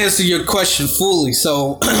to answer your question fully.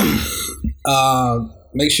 So,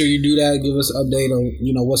 make sure you do that. Give us an update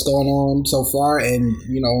on what's going on so far, and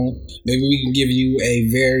maybe we can give you a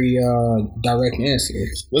very direct answer.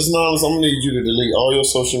 Listen, Anonymous, I'm gonna need you to delete all your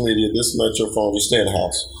social media. This is not your phone. Just stay in the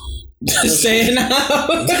house. Staying out.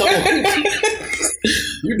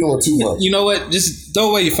 You're doing too much. You know what? Just throw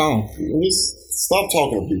away your phone. Just stop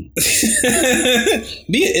talking to people.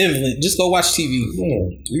 Be an invalid. Just go watch TV.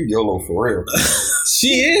 Man, you YOLO for real.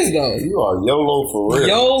 She is though. You are YOLO for real.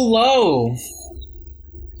 YOLO.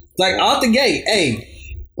 Like out the gate. Hey,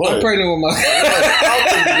 I'm pregnant with my. Out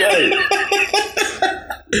the gate.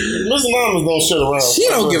 Miss Anonymous don't shit around. She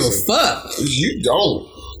don't give a fuck. You don't.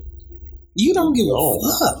 You don't give a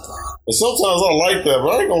fuck. And sometimes I like that, but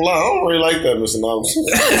I ain't gonna lie, I don't really like that, Mr. Anonymous.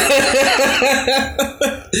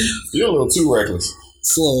 You're a little too reckless.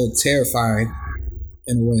 It's a little terrifying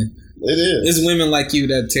in a way. It is. It's women like you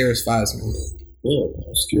that terrifies me. Yeah,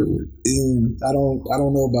 that's scary. I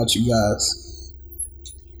don't know about you guys.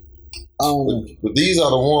 But these are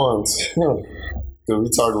the ones, because we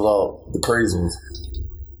talk about the crazy ones.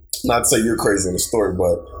 Not to say you're crazy in the story,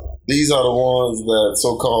 but these are the ones that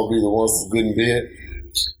so-called be the ones that's good in bed.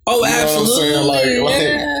 Oh, you know absolutely. What I'm saying? Like,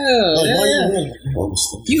 yeah.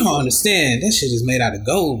 You don't understand. That shit is made out of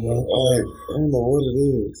gold, bro. Like, I don't know what it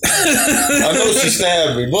is. I know she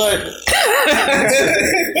stabbed me, but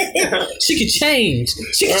she could change.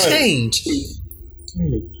 She could change.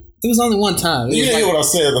 It was only one time. You didn't hear what I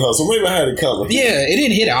said to her, so maybe I had it covered. Yeah, it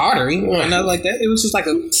didn't hit an artery or nothing like that. It was just like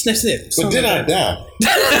a snip. But did I die?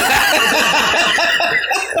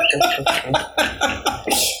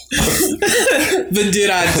 But did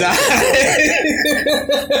I die?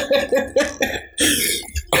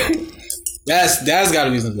 That's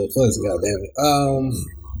gotta be some good pussy, goddammit.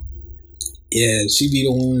 Yeah, she be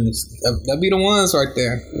the ones. That be the ones right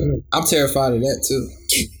there. I'm terrified of that too.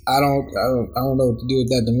 I don't know what to do with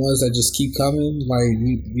that. The ones that just keep coming, like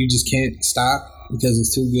you just can't stop because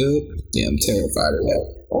it's too good. Yeah, I'm terrified of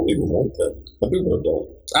that. I don't even want that. I do, but I don't.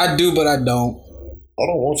 I do, but I don't. I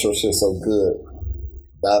don't want your shit so good.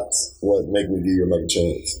 That's what make me give you another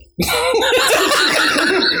chance.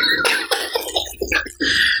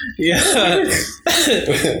 Yeah.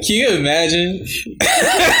 Can you imagine?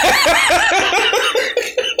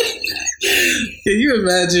 Can you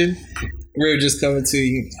imagine Real just coming to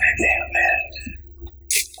you? Damn, man.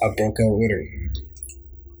 I broke up with her.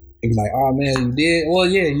 He'd be like, oh, man, you did? Well,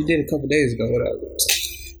 yeah, you did a couple days ago, whatever.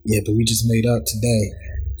 Yeah, but we just made up today.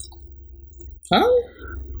 Huh?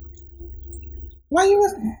 Why you?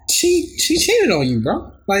 She cheated on you,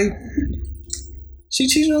 bro. Like, she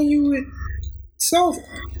cheated on you with so.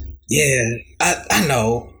 Yeah, I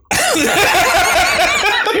know.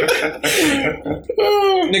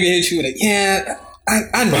 Nigga hit you with a yeah.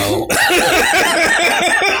 I know.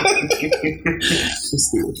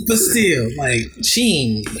 But still, like she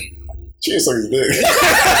ain't suck his dick.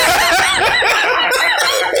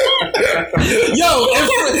 Yo, if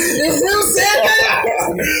Will said that,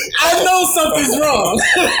 I know something's wrong.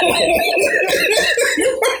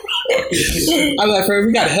 I'm like, Fred,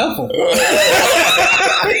 we gotta help him.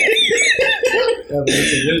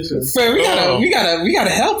 Fred, we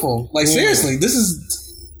gotta help him. Like seriously, this is.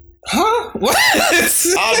 Huh? What?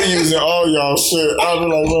 I'll be using all y'all shit. I'll be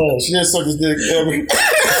like, bro, she didn't suck his dick. Fred be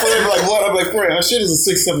like, what? I'm like, Fred, her shit is a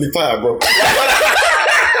 675, bro.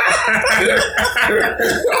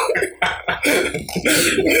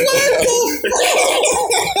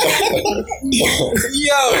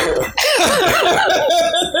 Yo.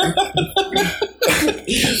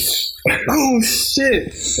 Oh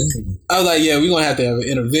shit. I was like, yeah, we're gonna have to have an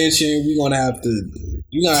intervention. You're gonna have to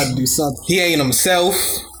do something. He ain't himself.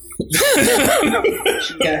 She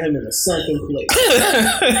got him in a sunken place.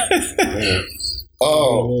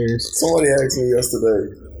 Oh, somebody asked me yesterday,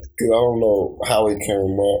 because I don't know how it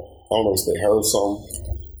came up. I don't know if they heard something.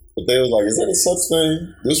 But they was like, is there a such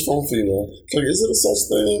thing? This from female. Like, is it a such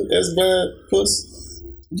thing as bad puss?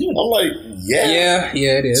 Yeah. I'm like, yeah.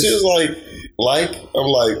 Yeah, it is. She was like, I'm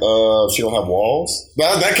like, she don't have walls.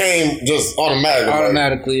 That came just automatically.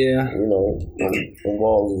 Automatically, yeah. You know, the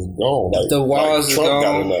walls is gone. Like, the walls is Trump gone.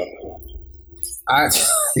 got in there.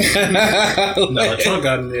 No, Trump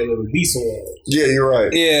got in there with a beast wall. Yeah, you're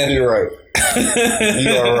right. Yeah. You're right.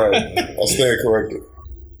 You are right. I stand corrected.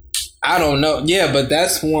 I don't know. Yeah, but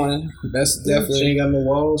that's one. That's definitely. She ain't got no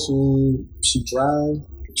walls. She drive.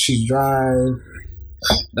 She drive.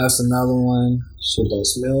 That's another one. She don't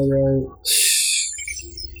smell right.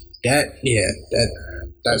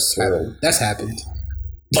 That's happened. That's happened.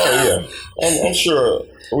 Oh yeah, I'm sure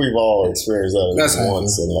we've all experienced that at least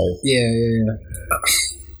once in life. Yeah.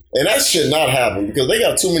 And that should not happen because they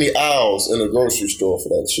got too many aisles in the grocery store for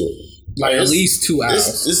that shit. Like at least 2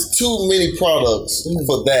 aisles. It's too many products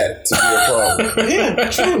for that to be a problem. Yeah,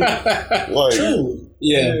 true. Like, true.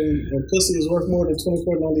 Yeah. And pussy is worth more than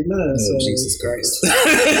 $24.99. So Jesus Christ.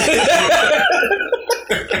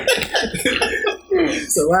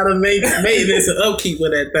 It's a lot of maintenance and upkeep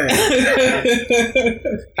with that thing.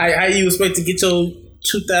 How you expect to get your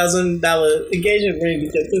 $2,000 engagement ring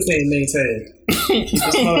because this ain't maintained? Keep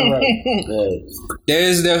it small, right? yeah. There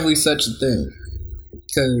is definitely such a thing.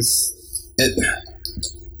 Because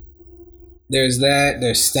there's that,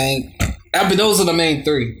 there's stank. But those are the main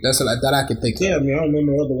 3. That's what I can think of. Yeah, I mean, I don't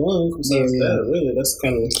remember other ones besides that. Really, that's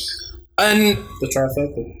kind of the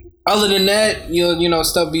trifecta. Other than that, you know,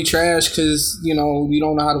 stuff be trash because, you know, you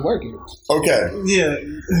don't know how to work it. Okay. Yeah.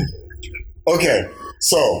 Okay.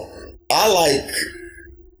 So, I like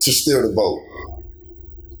to steer the boat.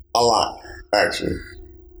 A lot, actually.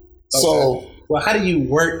 So, well, how do you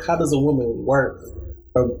work? How does a woman work?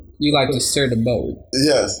 You like to stir the boat.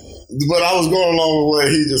 yes. But I was going along with what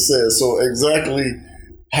he just said. So exactly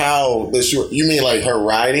how you mean like her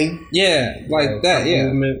riding? Yeah, like that. Yeah,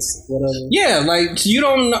 movements, whatever. Yeah, like you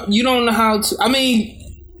don't know how to. I mean,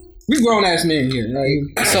 we grown ass men here,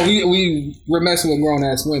 right? So we're messing with grown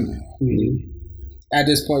ass women. Mm-hmm. At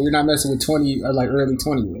this point, we're not messing with 20 or like early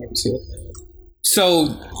 20-year-olds here. So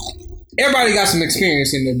everybody got some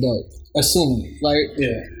experience in their belt, assuming, like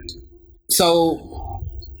Yeah. So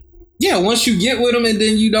yeah, once you get with them and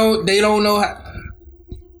then they don't know how.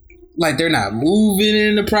 Like they're not moving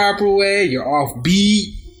in the proper way. You're off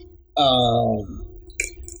beat.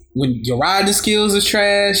 When your riding skills are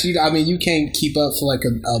trash, you can't keep up for like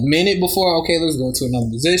a minute before. Okay, let's go to another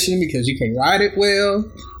position because you can't ride it well.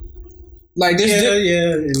 Like this,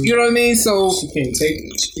 you know what I mean. So she can't take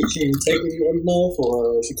it enough,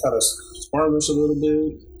 or she kind of squirmish a little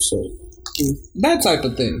bit. So that type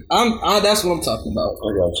of thing. That's what I'm talking about.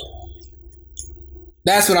 I got you.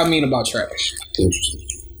 That's what I mean about trash. Interesting.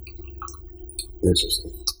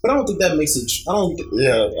 But I don't think that makes it. I don't.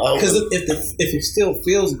 Yeah, because if it still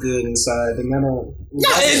feels good inside, then I don't.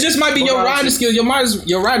 Yeah, it just might be your riding skills. Your riding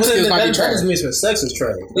skills might be trash. That just means her sex is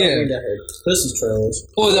trash. Yeah, mean that her pussy's trash.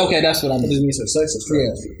 Oh, okay, that's what I mean. It just means her sex is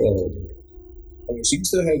trash. Yeah. I mean, she can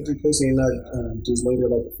still have good pussy and not just lay there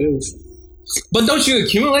like a fish. But don't you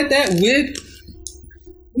accumulate that with?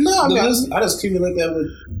 No, I mean, I just accumulate that with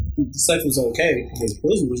the sex was okay. The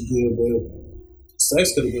pussy was good, but sex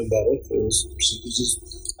could have been better because she was just.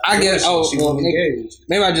 I guess.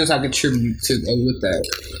 Maybe I just contribute to with that.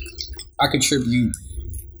 I contribute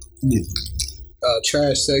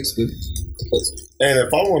trash sex with pussy. And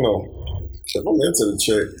if I'm into the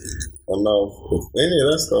chick enough, if any of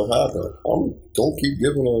that stuff happens, I'm gonna keep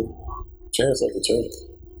giving her a chance after chance.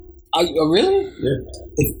 Really? Yeah.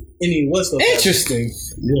 If any what stuff? Interesting.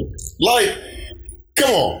 Yeah. Like, come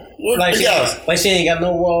on. Like she ain't got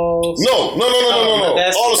no walls. No. All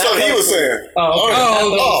the stuff he was saying. Hell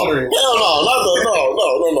no. No.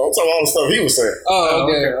 I'm talking about all the stuff he was saying. Oh,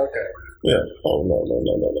 okay. Yeah. Oh, no.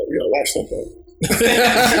 We gotta watch something.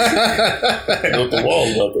 Built the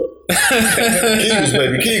walls out there. Kegels,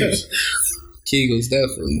 baby, Kegels. Kegels,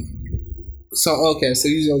 definitely. So, okay, so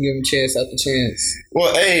you just gonna give him chance after chance.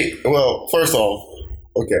 Well, first off,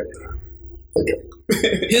 okay.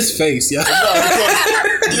 His face, yeah.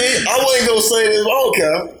 I wasn't gonna say this, but I don't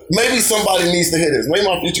care. Maybe somebody needs to hear this. Maybe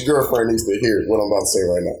my future girlfriend needs to hear what I'm about to say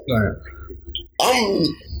right now. Right.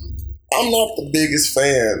 I'm not the biggest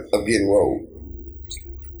fan of getting rode.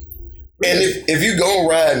 And if you go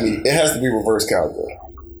ride me, it has to be reverse cowboy.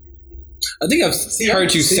 I think I've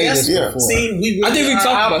heard you say this before. See, we talked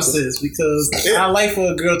about this because I like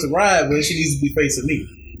for a girl to ride, but she needs to be facing me.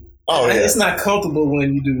 Oh, yeah. It's not comfortable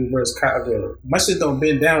when you do reverse cowgirl. My shit don't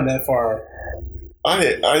bend down that far. I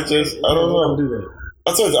don't know. Do that. I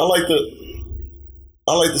told you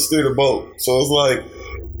I like to steer the boat. So it's like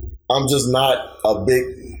I'm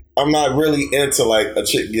not really into like a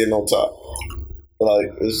chick getting on top.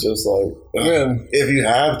 Like it's just like if you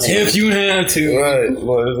have to. Right.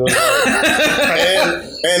 But it's like,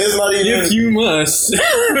 and it's not even if you must.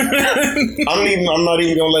 I'm not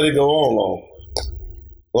even gonna let it go on long.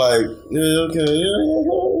 Like, yeah, okay, yeah.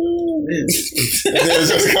 It's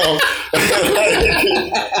just come.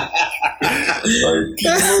 Like,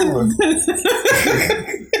 keep moving.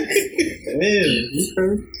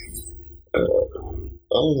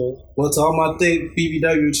 I don't know. Well, to all my thick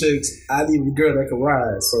BBW chicks, I need a girl that can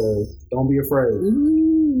ride, so don't be afraid.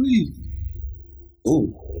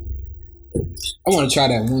 Ooh. I want to try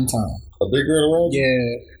that one time. A big girl around you?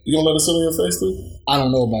 Yeah. You gonna let her sit on your face too? I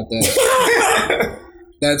don't know about that.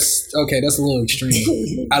 That's okay. That's a little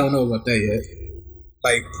extreme. I don't know about that yet.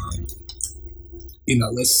 Like,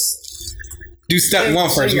 let's do step one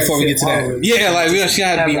first before we get to that. Yeah, like she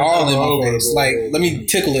had to be all in my face. Like, let me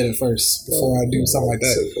tickle it at first before I do something like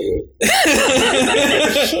that.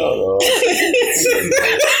 Shut up.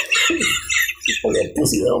 I got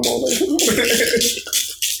pussy elm on there.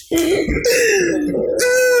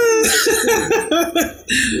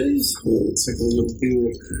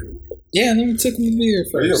 Yeah, let me tickle the beard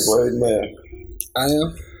first. You're a brave man. I am?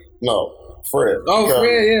 No, Fred. Oh, because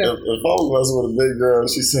Fred, yeah. If I was messing with a big girl and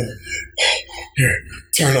she said, here,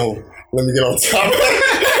 turn over. Let me get on top of it.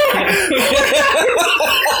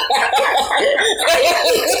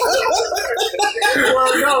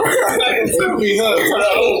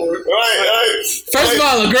 Right. First of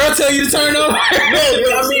all, a girl tell you to turn over? I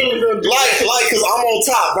mean, like, because I'm on on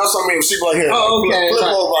top. That's what I mean. She be like, here. Oh, okay. Flip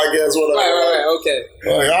over, I guess. Whatever. Right. Okay.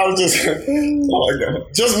 Like, I was just, oh my God.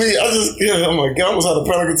 Just me. Oh my God. I almost had a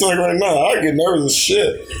panic attack right now. I get nervous as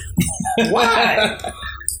shit. Why? I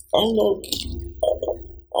don't know. I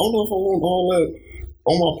don't know if I want all that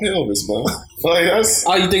on my pelvis, man. Like, that's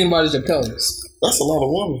All you thinking about is your pelvis. a lot of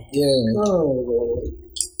women. Yeah. Oh,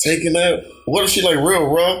 Taking that. What if she like real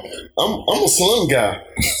rough? I'm a slim guy.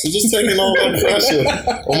 So just taking all that pressure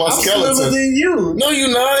on my I'm slimmer skeleton. than you. No, you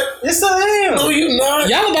not. Yes, I am. No, you not.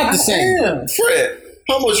 Y'all about the same. Yeah. Fred,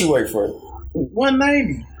 how much you weigh, Fred?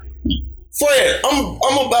 190. Fred, I'm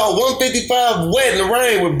about 155 wet in the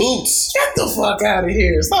rain with boots. Get the fuck out of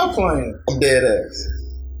here. Stop playing. I'm dead ass.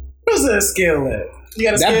 Where's that scale at? You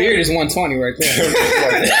got a That scale? beard is 120 right there.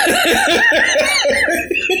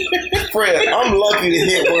 Fred, I'm lucky to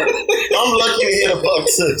hit one. I'm lucky to hit $160.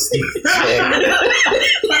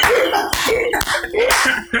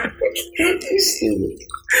 You stupid.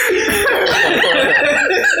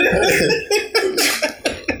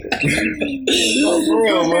 Oh, for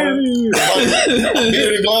real, man. Like,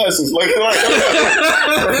 beard and glasses.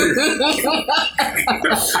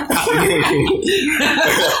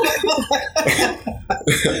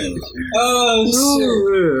 Oh,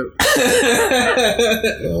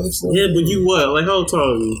 Yeah, but you what? Like, how tall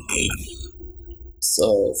are you?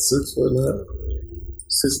 So 6 foot and a half.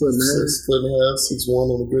 6 foot 6 foot and a half, 6'1"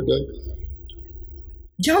 on a good day.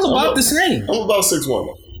 Y'all about the same. I'm about 6'1".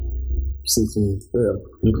 6'1". Yeah.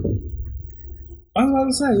 Okay. I was about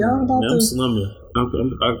to say, y'all about I'm the slimmer. I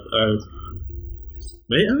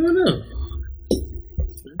don't know.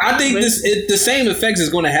 I think the same effects is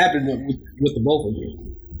going to happen with the both of you.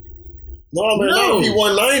 No, man, No. I'll be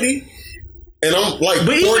 190. And I'm like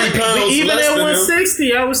 40 pounds even less at than him.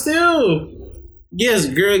 160, I was still. Yes,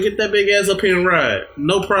 girl, get that big ass up here and ride.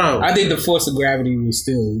 No problem. I think the force of gravity will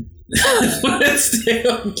still. Look,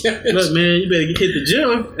 man, you better hit the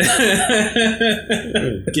gym.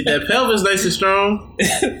 Get that pelvis nice and strong.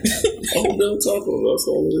 I'm a Del Taco. That's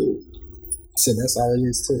all it is. So that's all it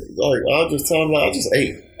is too. Like, I just tell him, like, I just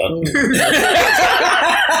ate.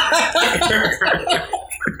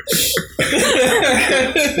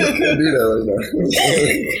 Can't do that right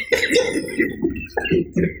now.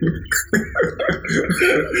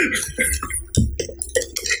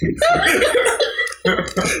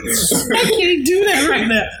 I can't do that right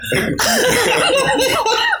now.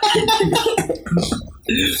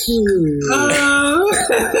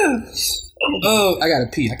 Oh, I gotta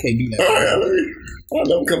pee. I can't do that. All right, I'll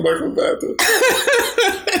never come back from the bathroom.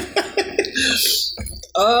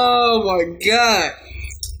 Oh my god.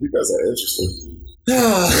 You guys are interesting.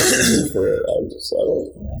 Fred, I don't.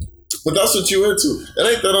 But that's what you into. It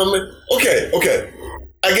ain't that I'm in. Okay.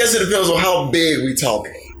 I guess it depends on how big we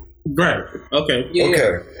talking. Right. Okay. Yeah.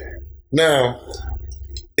 Okay. Now,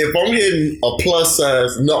 if I'm hitting a plus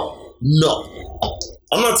size, no.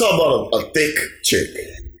 I'm not talking about a thick chick.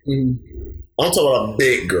 Mm, I'm talking about a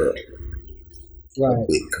big girl. right.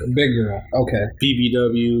 Big girl. Okay.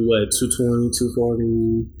 BBW, what, 220,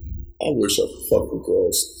 240? I wish I could fuck with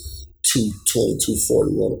girls 220,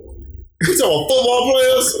 241. We talking about football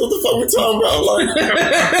players? What the fuck we talking about? Like,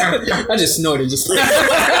 I just snorted. Just. what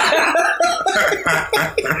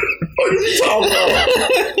are you talking about?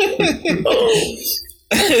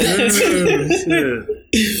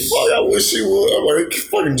 Fuck, I wish she would. I'm like,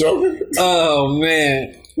 fucking joking. Oh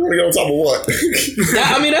man. You want to go on top of what?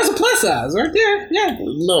 I mean, that's a plus size right there. Yeah.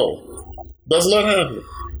 No, that's not happening.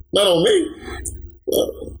 Not on me.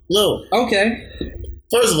 No. Okay.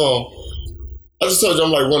 First of all, I just told you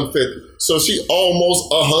I'm like 150. So she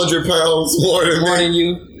almost 100 pounds more than More me. than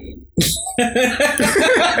you.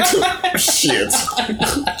 Shit.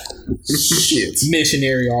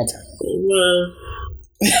 Missionary all time. Man.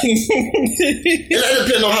 And that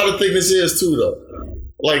depends on how the thickness is too, though.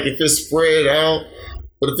 Like if it's spread out,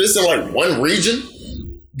 but if it's in like one region,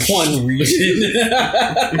 One region.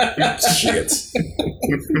 shit.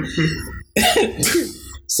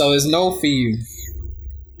 So it's no for you.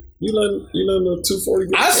 You letting the 240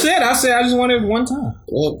 go? I said I just wanted it one time.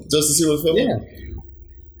 Well, just to see what it felt Yeah. like?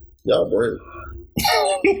 Y'all brave.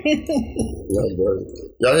 Y'all brave.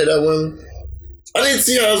 Y'all hear that one? I need to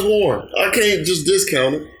see how it's worn. I can't just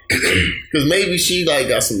discount it. Because maybe she like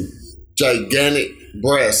got some gigantic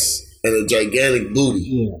breasts and a gigantic booty.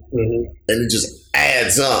 Yeah. Mm-hmm. And it just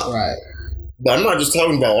adds up. Right. But I'm not just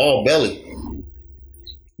talking about all belly.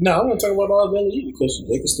 No, I'm not talking about all belly either because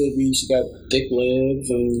they can still be. She got thick legs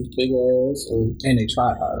and big ass. And they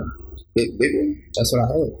try harder. Big one? That's what I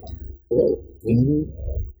heard. Really? Mm-hmm.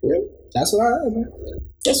 Really? That's what I heard, man.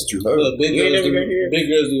 That's what you heard. Look, big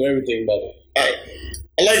girls do everything better. Hey,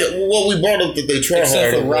 like what we brought up that they try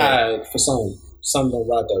Except hard. for ride for some. Some don't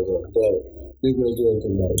ride that well. But big girls do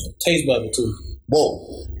everything better. Taste better too.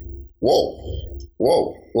 Whoa.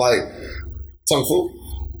 Like, tongue food?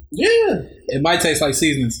 Yeah. It might taste like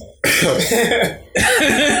seasoning salt.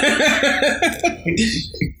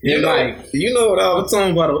 You know what I'm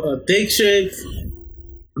talking about a thick chick.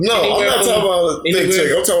 No, I'm not talking about a thick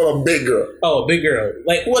chick. I'm talking about a big girl. Oh, a big girl.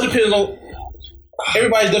 Like, what depends on...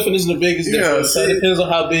 Everybody's definition of big is different. So it depends on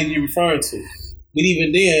how big you're referring to. But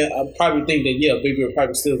even then, I probably think that, yeah, big girl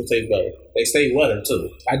probably still would taste better. They stay wetter, too.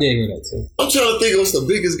 I did hear that, too. I'm trying to think of what's the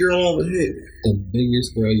biggest girl I ever hit. The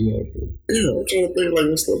biggest girl you ever hit. Yeah, I'm trying to think,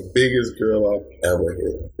 like, what's the biggest girl I've ever hit.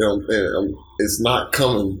 You know what I'm saying? It's not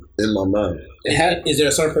coming in my mind. Is there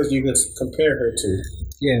a certain person you can compare her to?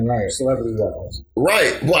 Yeah, right. Celebrity-wise.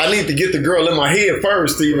 Right. Well, I need to get the girl in my head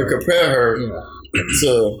first to even compare her to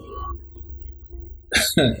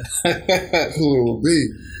who it would be.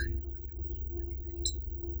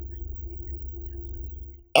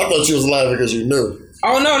 I thought you was laughing because you knew.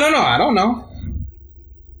 Oh, no. I don't know.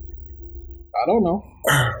 I don't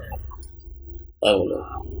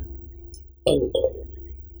know.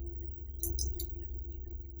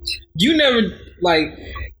 You never, like,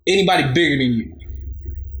 anybody bigger than you.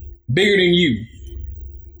 Bigger than you.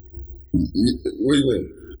 What do you mean?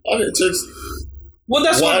 I didn't chicks. Well,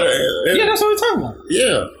 that's what. Yeah, that's what we're talking about.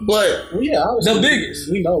 Yeah, but The biggest.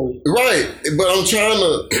 We know. right. But I'm trying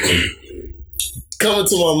to come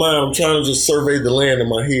into my mind. I'm trying to just survey the land in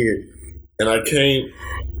my head, and I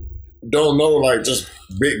don't know like just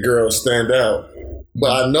big girls stand out, but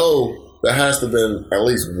I know there has to have been at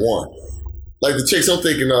least one. Like the chicks I'm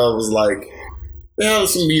thinking of was like they have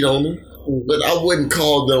some meat on them, but I wouldn't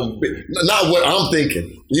call them big. Not what I'm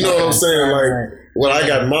thinking. You know what I'm saying? Like what I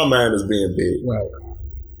got in my mind is being big. Right.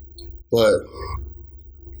 But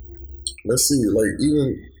let's see, like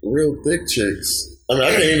even real thick chicks. I mean,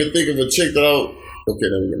 I can't even think of a chick that I'll. Okay,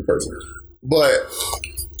 let me get personal. But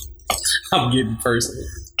I'm getting personal.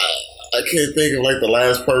 I can't think of like the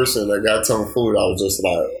last person that got tongue food. I was just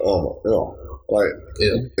like, oh, no, like,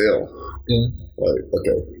 ew. Like,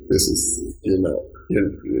 okay, this is you're not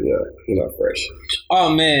fresh. Oh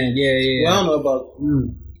man, yeah. Well, I don't know about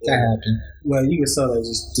that happened. Well, you can tell that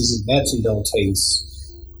just naturally don't taste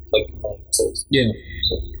like you want to taste. Yeah.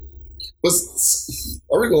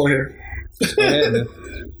 Are we going here? Yeah.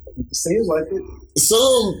 Seems like it.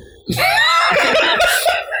 Some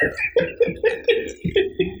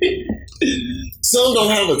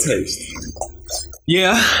don't have a taste.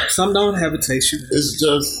 Yeah, some don't have a taste. It's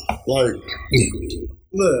just like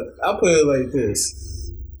look. I'll put it like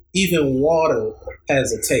this: even water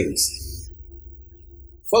has a taste.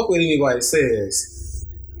 Fuck what anybody says.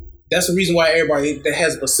 That's the reason why everybody that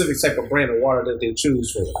has a specific type of brand of water that they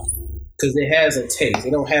choose for. Because it has a taste.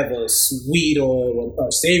 They don't have a sweet or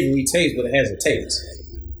savory taste, but it has a taste.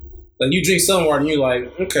 Like you drink some water and you're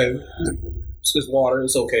like, okay, it's just water,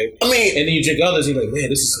 it's okay. I mean, and then you drink others, and you're like, man,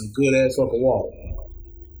 this is some good ass fucking water.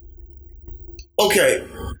 Okay,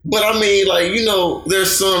 but I mean, like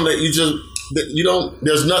there's some that you don't.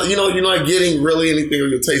 There's not. You're not getting really anything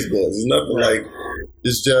on your taste buds. It's nothing like.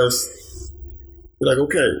 It's just you're like,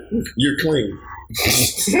 okay, you're clean.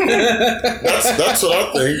 that's what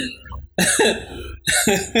I think.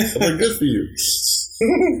 I'm like, good for you.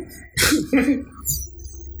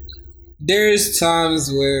 There's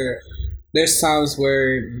times where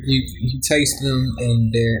you taste them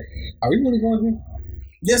and they're. Are we really going here?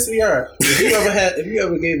 Yes, we are. If you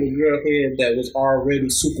ever gave a girl head that was already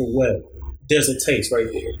super wet, there's a taste right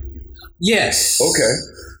there. Yes. Okay.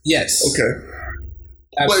 Yes. Okay.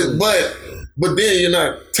 Absolutely. But then you're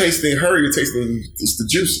not tasting her. You're tasting just the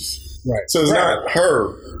juices. Right. So it's not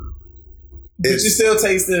her. But you're still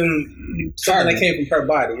tasting something that came from her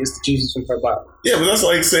body. It's the juices from her body. Yeah, but that's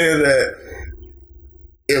like saying that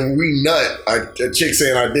if we nut, a chick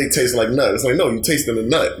saying our dick tastes like nut. It's like, no, you're tasting the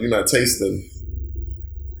nut. You're not tasting.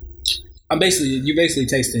 You're basically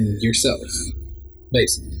tasting yourself.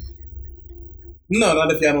 Basically. No,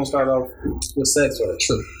 not if y'all don't start off with sex or the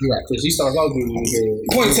truth. You're right. Because you start off with your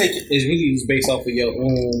Point taken. It's really based off of your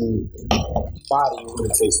own body and what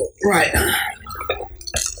it tastes like. Right.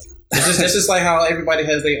 It's just like how everybody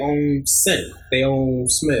has their own scent, their own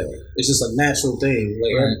smell. It's just a natural thing.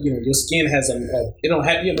 Like your skin has it don't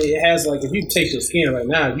have. It has like if you taste your skin right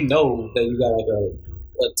now, you know that you got like a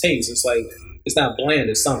taste. It's like it's not bland.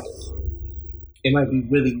 It's something. It might be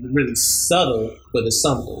really really subtle, but it's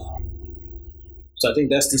something. So I think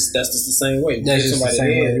that's just the same way. That's just the same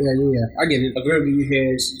way. Yeah. I get it. A girl give you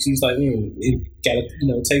head, she's like, it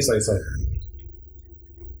gotta taste like something.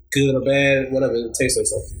 Good or bad, whatever, it tastes like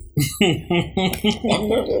something.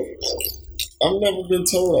 I've never been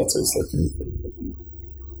told I taste like anything.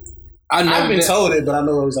 I've been told it, but I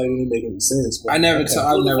know it was like, it didn't make any sense. I've never been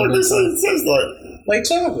told. Tastes Like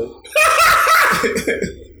chocolate.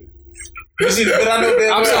 But I know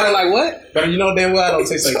damn I'm well. sorry, like what? But you know damn well I don't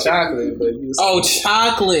taste like chocolate. But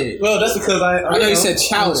chocolate. well, that's because I know you said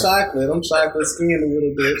chocolate. I'm chocolate skinned a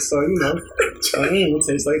little bit, so you know, it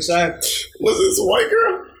tastes like chocolate. Was this a white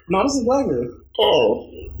girl? No, this is a black girl. Oh,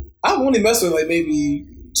 I've only messed with like maybe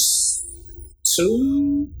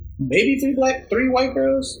 2, maybe 3 white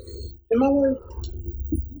girls in my life.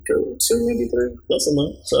 2, maybe 3. that's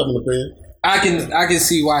enough. 7 opinion. I can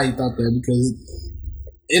see why you thought that because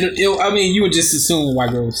I mean, you would just assume a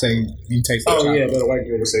white girl would say you taste like chocolate. Yeah, but a white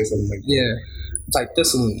girl would say something like that. Yeah. It's like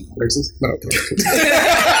this one. Racist? No.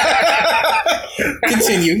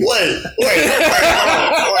 Continue. Wait,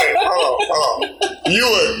 hold on. You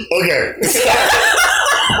would, okay.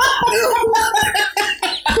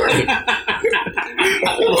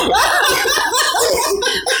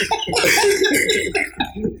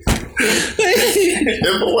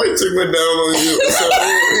 If a white chick went down on you, so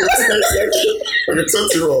like a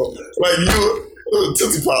Tootsie Roll, like you,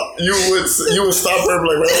 Tootsie Pop, you would stop her and be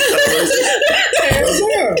like, well,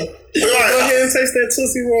 Go ahead and taste that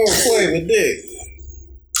Tootsie Roll flavor, dick.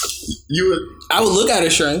 You would. I would look at her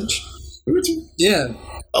strange. Would you? Yeah.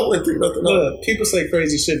 I wouldn't think nothing of it. Look, people say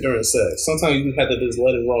crazy shit during sex. Sometimes you have to just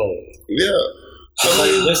let it roll. Yeah.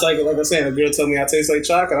 Just like I said, a girl told me I taste like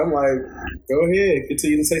chocolate. I'm like, go ahead,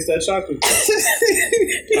 continue to taste that chocolate.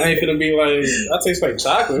 I ain't gonna be like, I taste like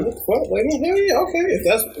chocolate. What the fuck? Like, hell yeah, okay. If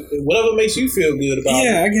that's whatever makes you feel good about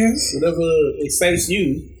it, I guess. whatever excites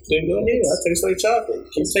you, then go ahead. I taste like chocolate.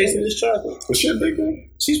 Keep tasting this chocolate. Was she a big girl?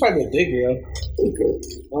 She's probably a big girl. Okay.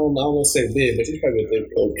 I don't want to say big, but she's probably a big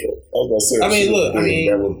girl. Okay. I was gonna say. I mean, look, that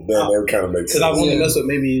kind of makes sense. Because I've only messed with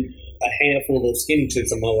maybe a handful of skinny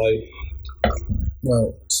chicks in my life.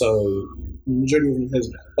 Right. So, the majority of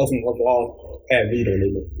them all have meat on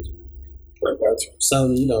them.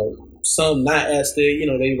 Some, some not as thick, they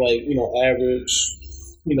like, average.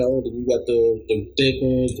 Then you got the thick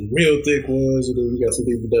ones, the real thick ones, and then you got some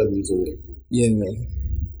BBWs in it. Yeah, man.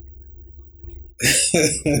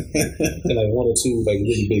 And like 1 or 2 like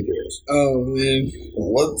really big girls. Oh man.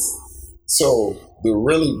 So the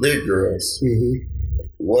really big girls? Mm-hmm.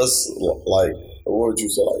 What's like? What would you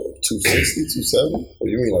say, like 260, 270? Or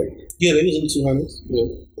you mean like? Yeah, they was in the 200s.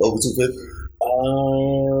 Yeah. Over 250?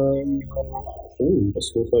 That's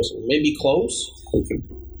a good question. Maybe close. Okay.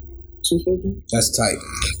 250. That's tight.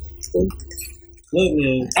 Look,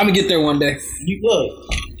 man. I'm gonna get there one day. You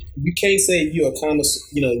can't say you're a connoisseur,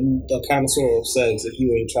 you a connoisseur of sex if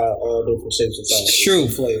you ain't tried all different shapes and sizes. True.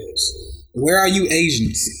 And flavors. Where are you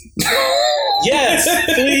Asians? Yes,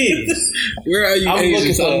 please. Where are you I'm Asians?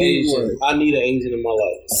 looking for an Asian. I need an Asian in my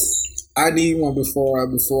life. I need one before I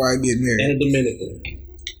get married. And a Dominican.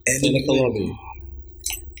 And a Colombian.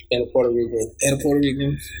 And a Puerto Rican. And a Puerto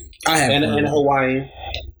Rican. I have and a Hawaiian.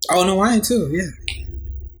 Oh, no, Hawaiian too, yeah.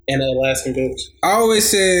 And an Alaskan bitch. I always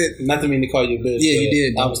said... Not to mean to call you a bitch. Yeah, you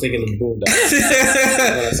did. I was thinking of Boondocks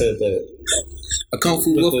when I said that. A Kung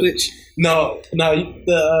Fu Wolf bitch? No,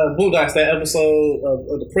 the Boondocks, that episode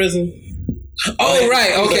of the prison. Oh,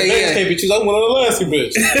 right, okay, yeah. Can't be choosing. I want an Alaskan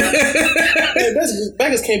bitch. Hey,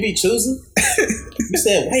 beggars can't be choosing. You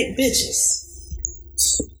said white bitches.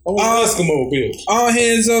 I want an Eskimo bitch. All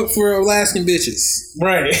hands up for Alaskan bitches.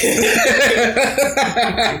 Right.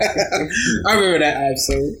 I remember that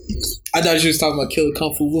episode. I thought you was talking about Kill the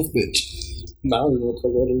Kung Fu Wolf bitch. No, I don't even know what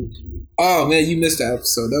that is. Oh man, you missed that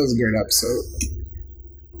episode. That was a great episode.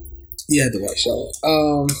 You had to watch that.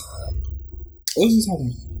 What was he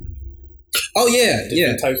talking about? Oh yeah,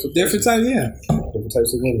 Different types of different types, different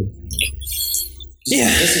types of women. Yeah.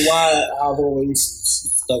 This is why I've always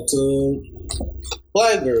stuck to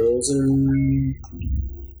black girls and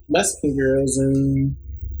Mexican girls and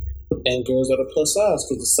girls that are plus size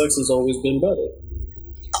because the sex has always been better.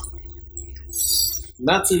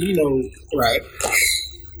 Not to right.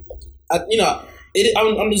 I'm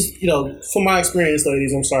just from my experience,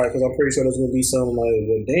 ladies. I'm sorry because I'm pretty sure there's gonna be some like,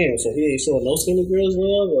 well, damn. So he ain't showing no skinny girls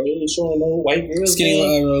love, or he ain't showing no white girls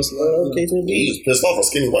skinny girls love. He just pissed off a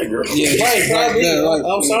skinny white girl. Yeah, right. Probably. Yeah, right.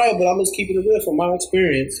 I'm sorry, but I'm just keeping it real from my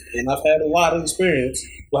experience, and I've had a lot of experience.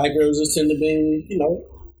 Black girls just tend to be, the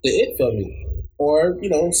it for me, or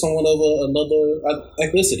someone of another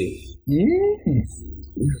ethnicity.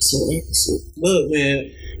 So look,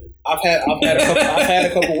 man, I've had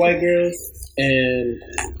a couple white girls. And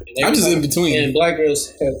I'm just in between. And black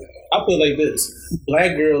girls I put it like this: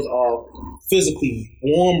 black girls are physically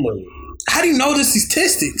warmer. How do you know this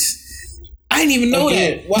statistics? I didn't even know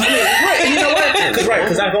Again, that. well, I mean, right, you know what?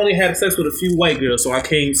 Because I've only had sex with a few white girls, so I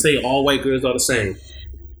can't say all white girls are the same.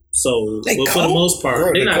 So, They but for the cold? most part,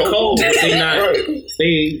 Right, they're not cold. But they not. Right.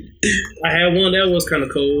 I had one that was kind of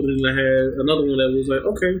cold, and I had another one that was like,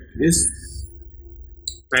 okay, it's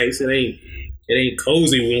nice. It ain't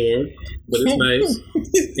cozy warm, but it's nice.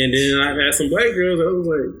 And then I had some black girls. I was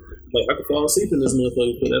like I could fall asleep in this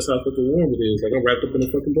motherfucker, but that's how fucking warm it is. Like I'm wrapped up in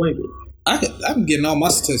a fucking blanket. I'm getting all my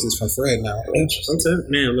statistics from Fred now. I'm telling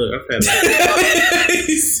man, look, I've had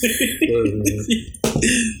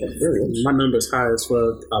my number's high as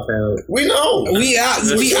fuck. I've had We know. We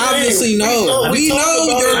obviously We know. know. We We talked know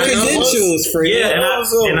about your it. I know. credentials, Fred. yeah,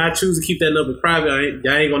 Also- and I choose to keep that number private. I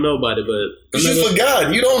ain't gonna know about it, but Because you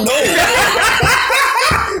forgot. You don't know.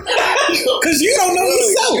 Because you don't know You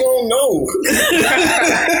yourself. don't know.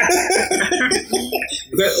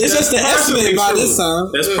 It's just an estimate by this time.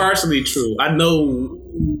 That's partially true. I know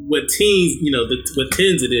what teens, what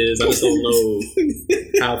tens it is. I just don't know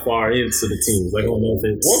how far into the teens. I don't know if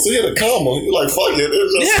it's. Once you hit a comma, you're like, fuck it.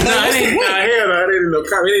 It's just, Yeah. Nah, it ain't no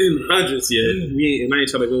comment. It ain't in the hundreds yet. And I ain't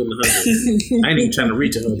trying to go in the hundreds. I ain't even trying to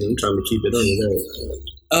reach 100. I'm trying to keep it under that.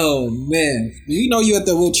 Oh man, you know you at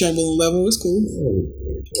the Will Chamberlain level. It's cool.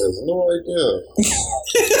 there's no idea.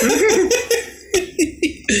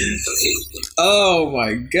 Oh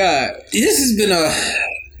my god, this has been an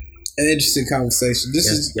interesting conversation. This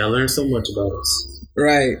is Y'all learn so much about us.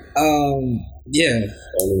 right. Yeah.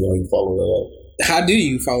 I don't even know how you follow that up. How do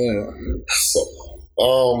you follow that up?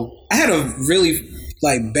 So, I had a really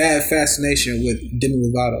bad fascination with Demi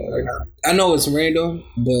Lovato. I know it's random,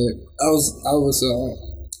 but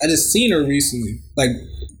I just seen her recently, a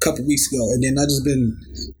couple weeks ago, and then I just been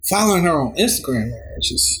following her on Instagram.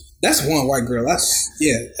 That's one white girl. I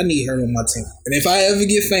need her on my team. And if I ever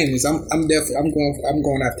get famous, I'm going after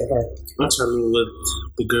her. I'm trying to remember what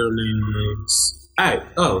the girl name is. Alright,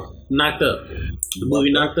 Knocked Up. The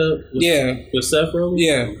movie Knocked Up with Seth Rogen.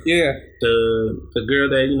 Yeah. The girl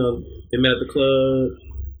that, they met at the club.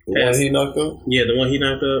 the one he knocked up? Yeah, the one he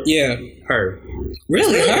knocked up. Yeah. Her.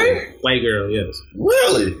 Really? Her? White girl, yes.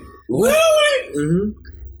 Really? Really? Mm-hmm.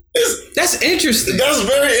 That's interesting. That's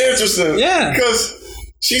very interesting. Yeah. Because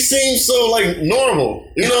she seems so, normal.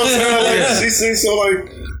 You know what I'm saying? Yeah. She seems so,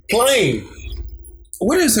 plain.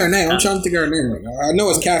 What is her name? I'm trying to think of her name right now. I know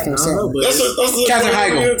it's Catherine something. but That's the Katherine one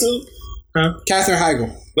Heigl. here too? huh? Catherine Heigl.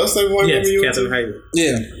 That's the one Yes, you Katherine Heigl.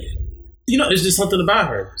 Yeah. It's just something about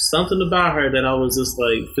her. Something about her that I was just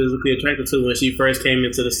physically attracted to when she first came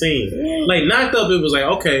into the scene. Knocked Up, it was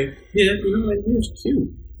okay, yeah, she's cute.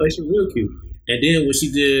 She's real cute. And then when she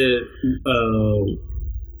did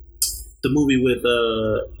the movie with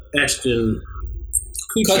Ashton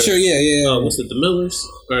Kutcher, yeah. what's it, The Millers?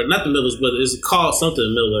 Or not The Millers, but it's called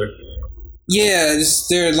something Miller. Yeah,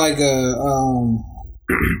 they're like a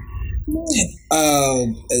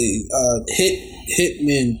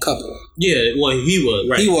hitman couple. Yeah, well, he was,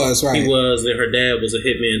 right. He was, right. He was, and her dad was a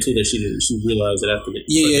hitman too that she realized it after the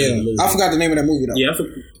Yeah. I forgot the name of that movie though. Yeah,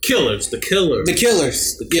 The Killers. The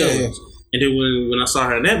Killers. Yeah. And then when I saw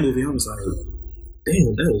her in that movie, I was like,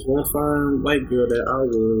 damn, that is one fine white girl that I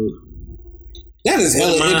would. That is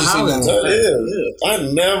hella interesting though. That is. I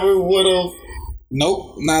never would have.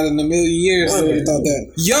 Nope, not in a million years I would have thought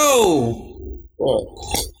that. Yo! What?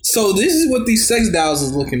 So this is what these sex dolls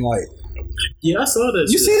is looking like. Yeah, I saw that.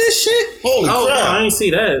 You see this shit? Holy Oh, no, crap. I ain't see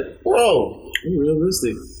that. Bro. I'm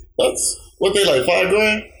realistic. That's what they $5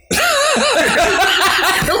 grand?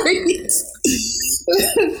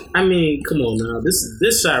 I mean, come on now.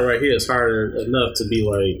 This shot right here is harder enough to be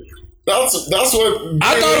That's what.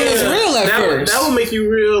 I thought it was real at first. That would make you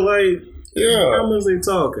real Yeah. how much they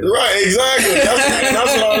talking? Right, exactly.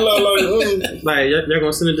 That's what I love. Y'all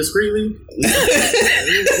gonna send it discreetly?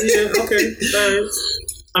 Yeah, okay. All right.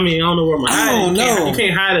 I mean, I don't know where my I don't know. You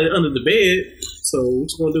can't hide it under the bed. So what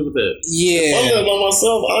you gonna do with that? If I Yeah. live by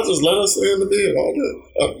myself, I just let her stay in the bed all day.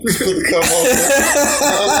 I just put the cup on.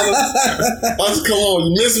 I just come on.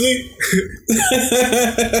 You miss me?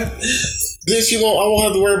 Then I won't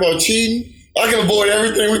have to worry about cheating. I can avoid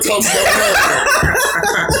everything we talked about.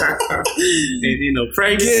 And,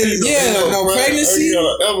 pregnancy. Yeah, no pregnancy. You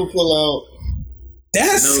gotta ever pull out.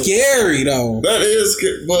 That's scary though. That is,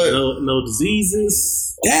 but No diseases.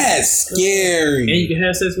 That's scary. And you can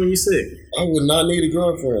have sex when you're sick. I would not need a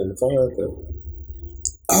girlfriend if I had that.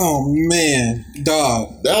 Oh man,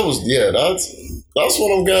 dog. That's what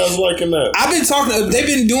them guys liking that. I've been talking. They've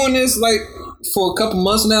been doing this for a couple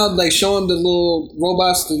months now, showing the little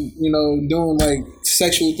robots, doing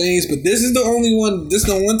sexual things. But this is the only one. This is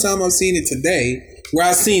the one time I've seen it today where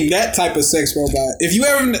I've seen that type of sex robot. If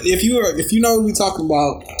you know what we're talking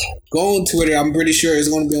about, Go on Twitter. I'm pretty sure it's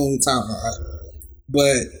going to be on the timeline.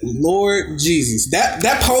 But Lord Jesus,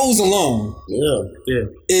 that pose alone,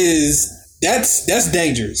 that's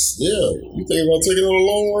dangerous. Yeah, you think about taking it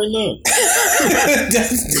alone right now?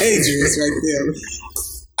 That's dangerous right there.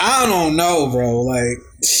 I don't know, bro. Like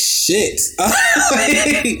shit.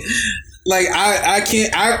 Like I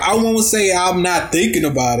can't. I won't say I'm not thinking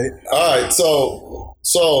about it. All right, so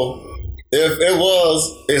if it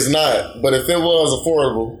was, it's not. But if it was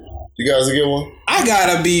affordable, you guys will get one? I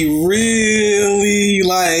gotta be really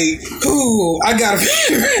like, ooh, I gotta be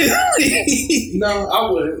really. No,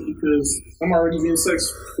 I wouldn't because I'm already getting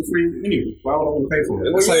sex for free anyway. Why would I want to pay for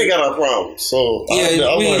it? Well, you ain't got no problem. So Yeah,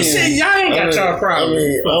 I wouldn't. Shit, y'all ain't got y'all problem. I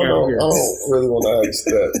don't really want to ask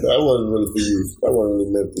that. That wasn't really for you. That wasn't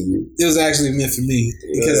really meant for you. It was actually meant for me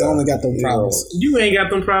because I only got them problems. You ain't got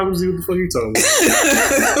them problems. What the fuck you talking about?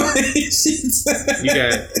 You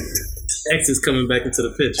got exes coming back into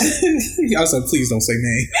the picture. I was like, please don't say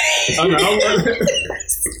names.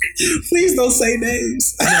 Please don't say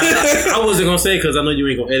names. I wasn't gonna say because I know you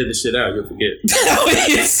ain't gonna edit the shit out. You'll forget.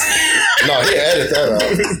 No, he edit that out.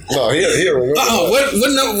 No, he'll remember.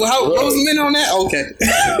 What was the minute on that? Okay.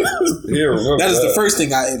 He'll remember that is the first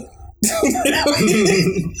thing I edit.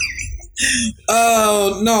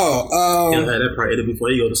 Oh no! You'll have that part edited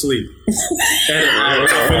before you go to sleep. I'll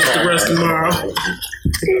finish the rest tomorrow.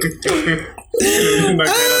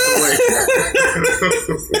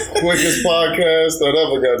 Quickest podcast that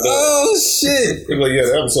ever got done. Oh shit! He's like, yeah,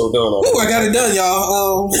 the episode done. Oh, I got it done,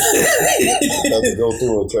 y'all. Have to go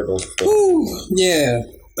through and check on. Yeah.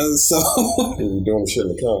 So you doing shit in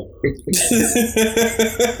the car.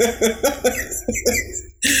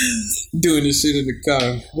 Doing this shit in the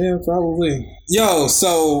car. Yeah, probably. Yo,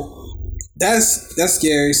 so that's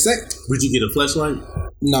scary. Would you get a fleshlight?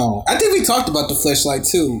 No. I think we talked about the fleshlight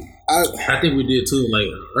too. I think we did too, like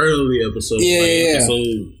early episodes. Yeah.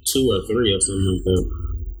 Episode 2 or 3 or something like that.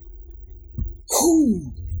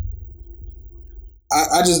 Whew.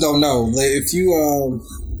 I just don't know. Like if you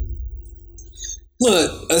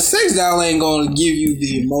look, a sex doll ain't gonna give you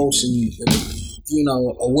the emotion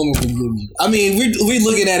a woman can give you. I mean, we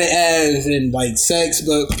looking at it as in like sex,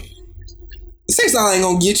 but the sex doll ain't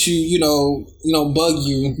gonna get you, bug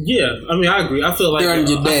you. Yeah, I mean, I agree. I feel like during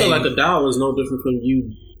your day. I feel like a doll is no different from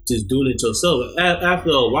you just doing it yourself. After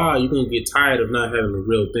a while, you're gonna get tired of not having a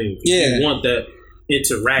real thing. Yeah, you want that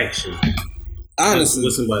interaction. Honestly,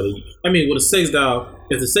 with somebody. I mean, with a sex doll,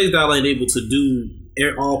 if the sex doll ain't able to do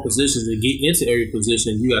all positions and get into every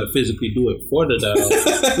position, you got to physically do it for the doll.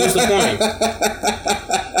 What's the point?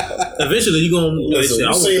 Eventually, you're going to... Listen,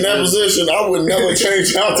 you seen that position, I would never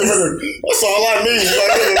change out to her. That's all I need.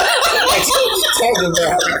 Like, talking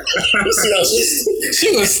about. You see how she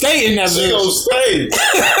gonna stay in that She gonna stay. She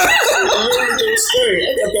gonna stay.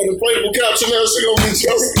 I got that inflatable couch in there. She gonna be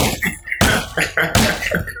just...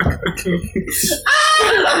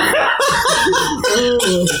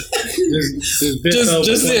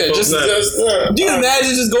 just there. Do you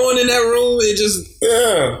imagine just going in that room and just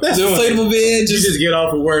the inflatable bed? You just get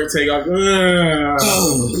off of work, take off.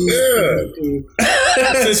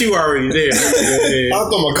 Since you already there, I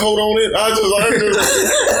throw my coat on it. I just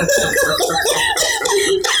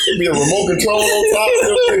be a remote control on top of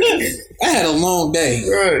it. I had a long day.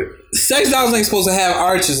 Right. Sex dolls ain't supposed to have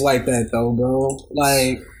arches like that, though, bro.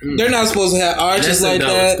 Like, they're not supposed to have arches like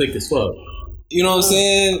that. Thick as fuck. You know what I'm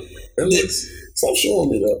saying? Stop showing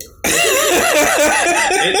me that.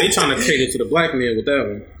 They trying to cater to the black man with that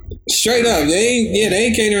one. Straight up, they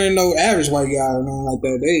ain't catering no average white guy or nothing like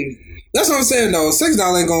that. That's what I'm saying though. Sex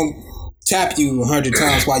doll ain't gonna tap you 100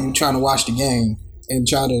 times while you trying to watch the game and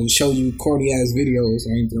try to show you corny ass videos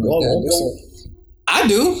or anything like that. I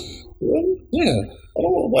do. Really? Yeah. I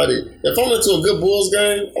don't know about it. If I'm into a good Bulls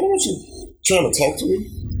game, I don't want you trying to talk to me.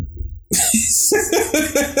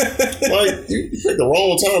 Like, you picked the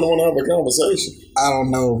wrong time to want to have a conversation. I don't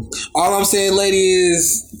know. All I'm saying, lady,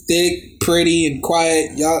 is thick, pretty, and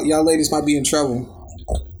quiet. Y'all ladies might be in trouble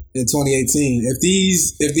in 2018. If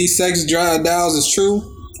these sex dolls is true,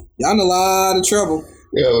 y'all in a lot of trouble.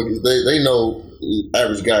 Yeah, they know the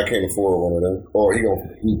average guy can't afford one of them, or he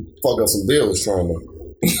gonna fuck up some bills trying to.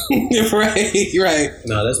 right.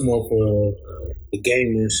 No, that's more for the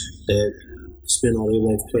gamers that spend all their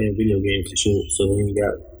life playing video games and shit, so they ain't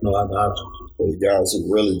got no other options. Those guys who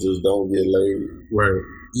really just don't get laid. Right.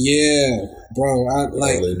 Yeah, bro. All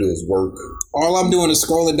they do is work. All I'm doing is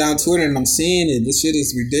scrolling down Twitter and I'm seeing it. This shit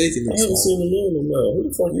is ridiculous. I haven't seen the name of that. Who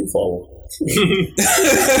the fuck you follow?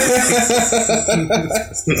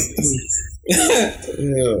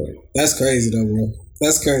 Yeah. That's crazy though, bro.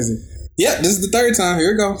 That's crazy. Yep, this is the third time.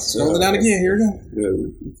 Here we go. Scroll it down again. Here we go. Yeah,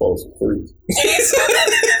 you false free.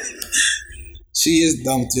 She is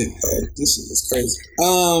dumb too. This is crazy.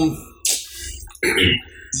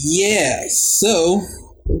 Yeah. So.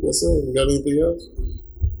 What's up? You got anything else?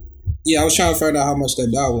 Yeah, I was trying to find out how much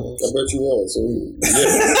that doll was. I bet you was. So yeah.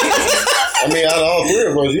 I mean, out of all three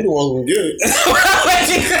of us, you the one who can get it.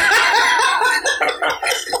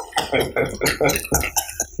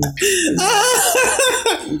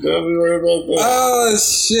 You definitely worried about that. Oh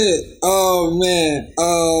shit! Oh man!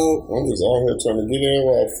 I'm just out here trying to get in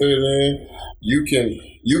where I fit in.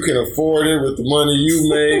 You can afford it with the money you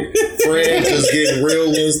make. Fred just getting real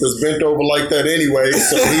ones that's bent over like that anyway,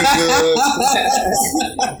 so he good.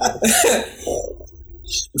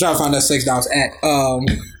 I'm trying to find that $6 at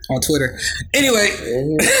on Twitter. Anyway,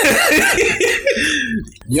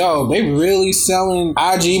 yo, they really selling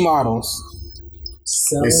IG models.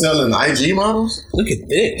 They selling IG models? Look at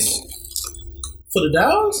this. For the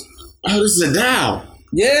dolls? Oh, this is a doll.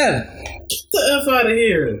 Yeah, Get the F out of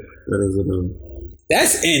here. That is a doll.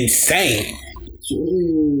 that's insane.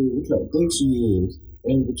 What kind of thing she is?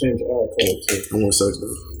 And we change the eye color too. I want sex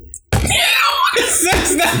though.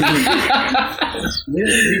 Yeah,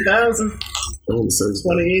 3,000. I want sex.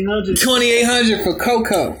 2,800. 2,800 for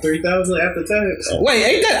Coco. 3,000 after tax. Wait,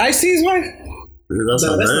 ain't that Ice's wife? Yeah, that's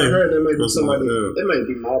No, her that's name. not her. That might be That's somebody. not her. That might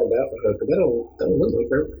be modeled after her, but that don't look like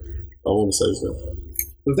her. I want sex though.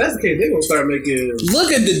 If that's the case, they're gonna start making.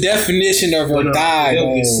 Look at the definition of her Well, no, thigh.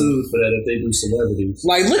 they'll get man. sued for that if they do celebrities.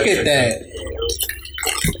 Like, look at that.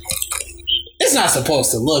 It's not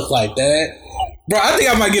supposed to look like that. Bro, I think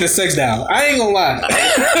I might get a sex doll. I ain't gonna lie.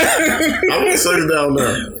 I want sex down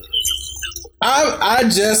there. I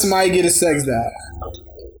just might get a sex doll.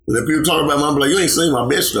 And if people talk about me, I'm like, you ain't seen my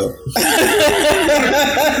bitch though.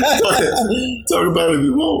 Talk about it if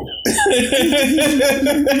you want.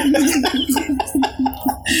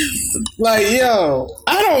 Like, yo,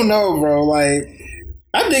 I don't know, bro. Like,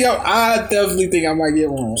 I definitely think I might get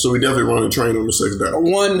one. So we definitely run a train on the sex doll. 100%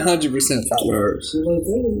 All probably. right. Shit like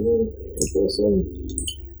that, yeah.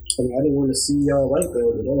 I mean, I didn't want to see y'all like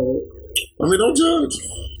that. But, I mean, don't judge.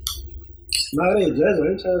 no, it ain't judging.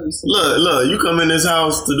 I'm trying to be seen. Look, you come in this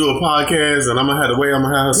house to do a podcast, and I'm gonna have the way I'm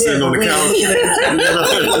gonna have her sitting on the couch.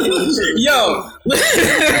 Yo,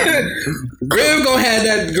 Grim gonna have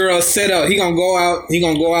that girl set up. He gonna go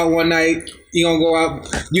out one night. He gonna go out.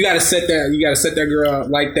 You gotta set that girl up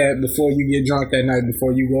like that before you get drunk that night,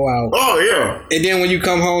 before you go out. Oh yeah. And then when you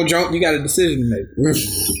come home drunk, you got a decision to make.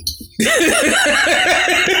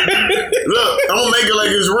 Look, I'm gonna make it like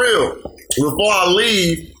it's real. Before I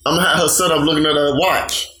leave, I'm gonna have her set up looking at her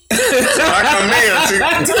watch. So I come in.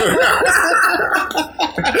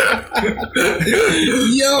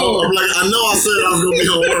 Yo, I'm like, I know I said I was gonna be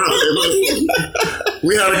on work.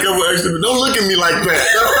 We had a couple extra, but don't look at me like that.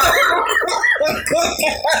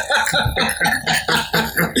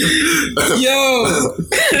 yo.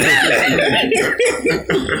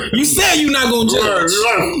 You said you're not gonna judge.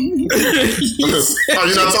 Oh,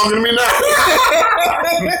 you're not talking to me now?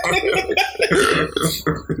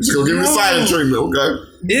 Just go give me the silent treatment, okay?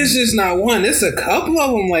 It's just not one. It's a couple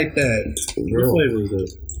of them like that. What flavor is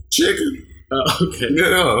that? Chicken. Okay.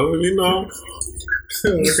 Yeah, you know. I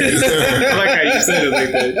like how you said it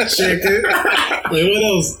like that. Chicken. Wait, what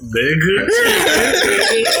else? Nigga.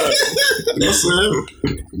 Listen,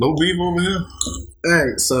 no beef over here.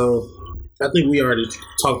 Alright, so I think we already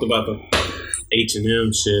talked about the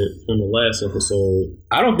H&M shit in the last episode.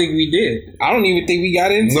 I don't think we did. I don't even think we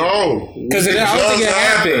got into it. No. Because I don't think it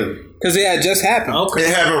happened. Because it had just happened. Okay. It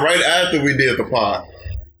happened right after we did the pod.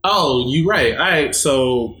 Oh, you right. All right,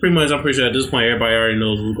 so pretty much, I'm pretty sure at this point everybody already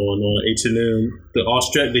knows what's going on. H&M, the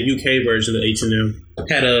UK version of H&M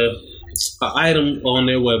had a item on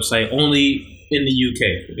their website only in the UK.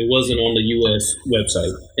 It wasn't on the US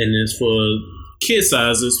website, and it's for kid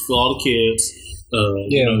sizes for all the kids.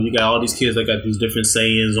 You know, you got all these kids that got these different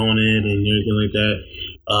sayings on it and everything like that.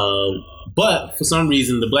 But for some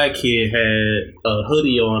reason, the black kid had a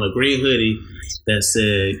hoodie on, a green hoodie that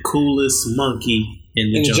said "Coolest Monkey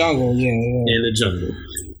in the jungle." In the jungle.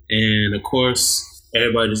 And of course,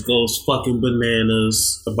 everybody just goes fucking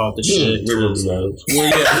bananas about the shit.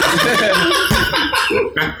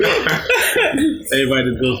 Everybody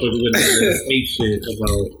just goes fucking bananas, ape shit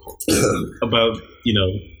about you know,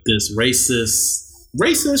 this racist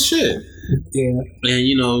shit. Yeah. And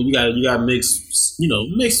you know, you got mixed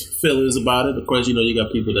feelings about it. Of course, you know, you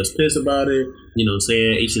got people that's pissed about it, you know,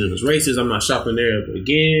 saying H&M is racist, I'm not shopping there ever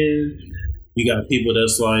again. You got people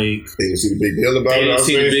that's like They didn't see the big deal about they it. didn't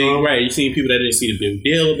see the big, right. You see people that didn't see the big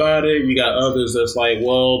deal about it. You got others that's like,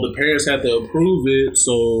 well, the parents have to approve it,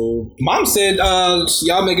 so Mom said,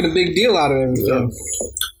 y'all making a big deal out of everything.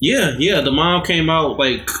 yeah. The mom came out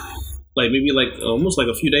like maybe like almost like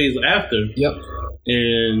a few days after. Yep.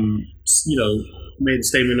 And made a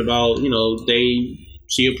statement about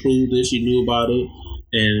she approved it, she knew about it,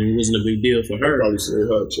 and it wasn't a big deal for her. Probably said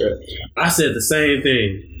her chat. I said the same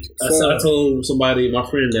thing. I told somebody, my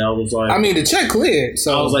friend, that I was like, I mean, the check cleared.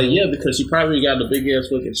 So I was like, yeah, because she probably got the big ass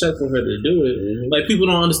fucking check for her to do it. Mm-hmm. Like, people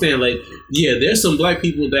don't understand. Like, yeah, there's some black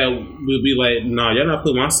people that will be like, nah, y'all not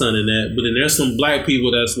putting my son in that. But then there's some black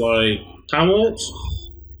people that's like, how much?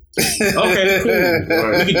 Okay, cool.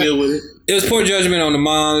 Right, we can deal with it. it was poor judgment on the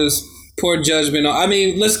moms. Poor judgment on. I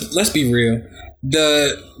mean, let's be real.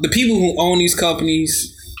 The people who own these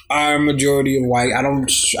companies are a majority of white. I'm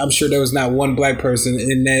sure there was not one black person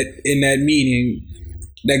in that meeting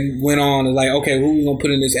that went on and like, okay, who we gonna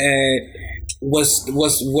put in this ad? What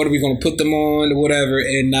are we gonna put them on or whatever,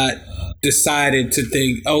 and not decided to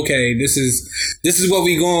think, okay, this is what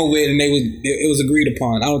we going with, and it was agreed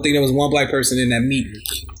upon. I don't think there was one black person in that meeting.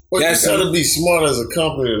 Well, you gotta be smart as a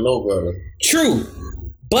company to know better. True,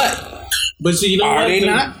 but you know are what? they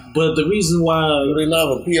not? But the reason why Do they not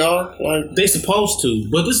have a PR? Like, they supposed to,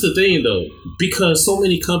 but this is the thing though, because so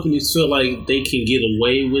many companies feel like they can get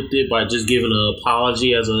away with it by just giving an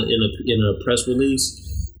apology in a press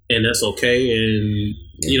release, and that's okay, and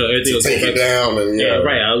everything will take go it back. down, and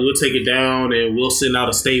Right. I will take it down, and we'll send out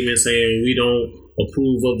a statement saying we don't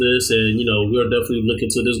approve of this, and we're definitely looking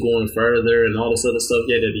to this going further, and all this other stuff,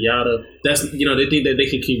 yada yada. That's they think that they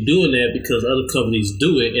can keep doing that because other companies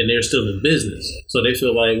do it, and they're still in business. So they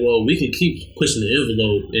feel like, well, we can keep pushing the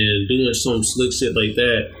envelope and doing some slick shit like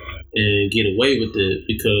that and get away with it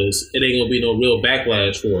because it ain't gonna be no real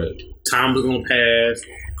backlash for it. Time is gonna pass.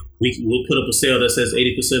 We'll put up a sale that says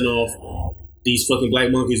 80% off. These fucking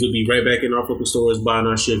black monkeys will be right back in our fucking stores buying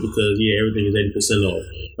our shit because, everything is 80% off.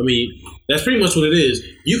 I mean, that's pretty much what it is.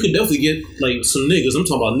 You could definitely get, like, some niggas. I'm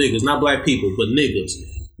talking about niggas, not black people, but niggas.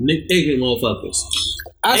 Ignorant motherfuckers.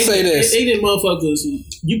 I say this. Ignorant motherfuckers,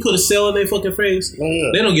 you put a cell in their fucking face,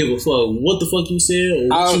 they don't give a fuck what the fuck you said or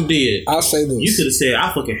what you did. I'll say this. You could have said,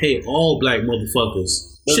 I fucking hate all black motherfuckers.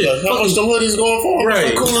 Shit, like, how much the hoodies going for?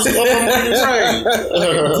 Right.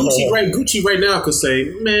 Right. Gucci right now could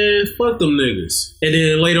say, man, fuck them niggas. And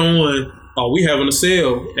then later on, we having a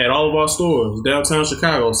sale at all of our stores, downtown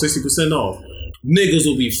Chicago, 60% off. Niggas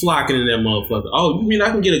will be flocking in that motherfucker. Oh, you mean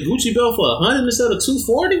I can get a Gucci belt for $100 instead of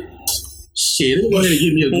 $240? Shit, let me go ahead and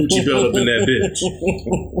give me a Gucci belt up in that bitch.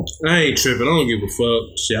 I ain't tripping. I don't give a fuck.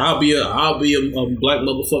 Shit, I'll be a black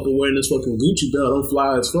motherfucker wearing this fucking Gucci belt. I'm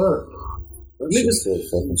fly as fuck. Niggas so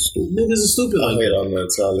fucking stupid. Niggas are stupid. I hate our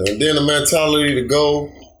mentality. And then the mentality to go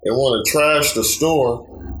and want to trash the store.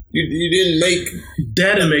 You didn't make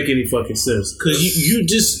that. Didn't make any fucking sense because you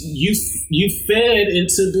fed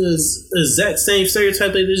into the exact same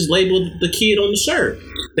stereotype that they just labeled the kid on the shirt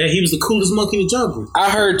that he was the coolest monkey in the jungle.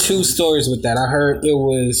 I heard two stories with that. I heard it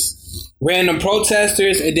was random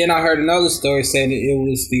protesters, and then I heard another story saying that it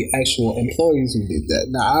was the actual employees who did that.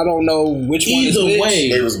 Now I don't know which one is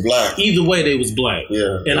which. They was black. Either way, they was black.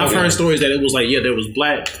 Yeah, and I've heard stories that it was like, there was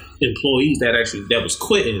black employees that was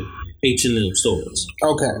quitting H&M stores.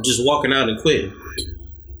 Okay, just walking out and quitting.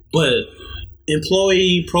 But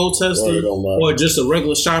employee protesting or just a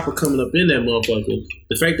regular shopper coming up in that motherfucker,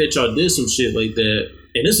 the fact that y'all did some shit like that,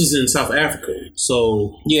 and this was in South Africa,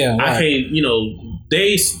 so yeah, right. I hate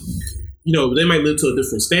they might live to a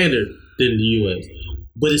different standard than the U.S.,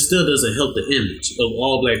 but it still doesn't help the image of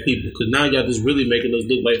all black people because now y'all just really making us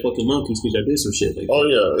look like fucking monkeys because y'all did some shit like that. Oh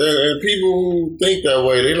yeah, and people who think that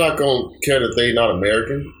way, they're not gonna care that they not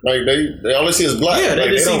American. Like they all they see is black. Yeah,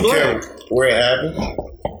 like, they don't black. care where it happened.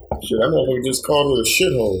 Shit, that motherfucker just called it a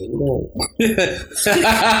shithole.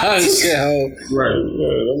 Shithole. Right.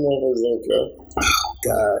 Yeah, that motherfuckers don't care.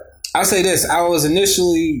 God. I'll say this. I was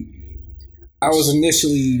initially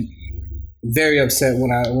very upset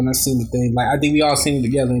when I seen the thing. Like I think we all seen it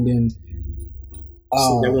together, and then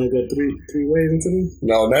so they want to go three ways into this?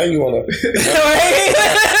 No, now you want to.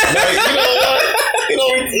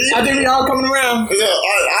 I think we all coming around. Yeah,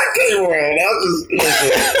 I came around. I was just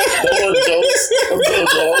that wasn't jokes.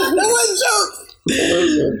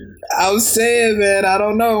 I'm saying, man, I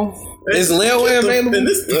don't know. Is layaway available? And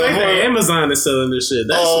this Amazon is selling this shit.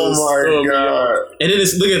 That's my God. And then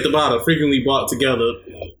look at the bottle. Frequently bought together.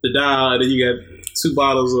 The dial, and then you got 2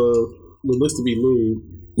 bottles of what looks to be lube.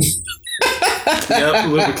 Yep,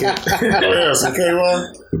 lubricant. Yeah, some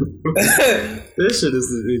K-Ron. This shit is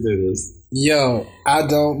ridiculous. Yo, I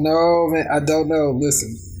don't know, man. I don't know.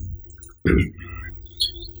 Listen.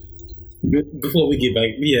 Before we get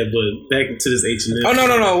back, but back to this H&M. Oh,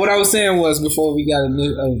 no. What I was saying was before we got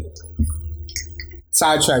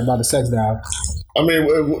sidetracked by the sex doll. I mean,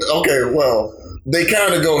 okay, well, they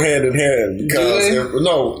kind of go hand in hand because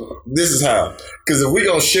this is how. Because if we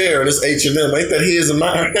gonna share this H&M, ain't that his and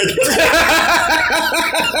mine?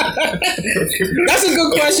 That's a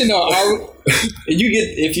good question though. If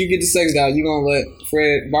you get the sex doll, you gonna let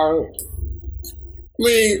Fred borrow it? I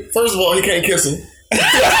mean, first of all, he can't kiss him.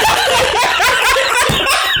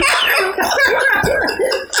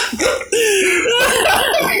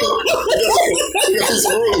 There's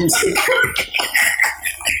rules.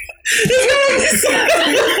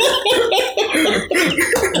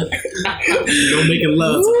 Don't make it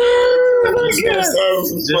love.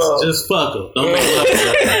 Just fuck her. Don't make love.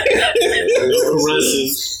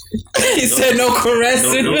 Caresses. He said no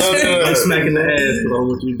caressing. No smacking the ass, but I don't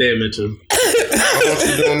want you damaging. I don't want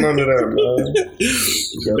you doing none of that, man. You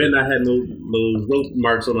better not have no rope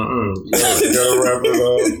marks on her arms. You gotta wrap it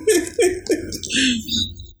up.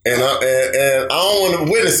 And I don't want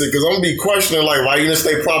to witness it because I'm gonna be questioning like why you didn't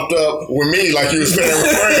stay propped up with me like you was staying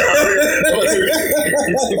with Fred.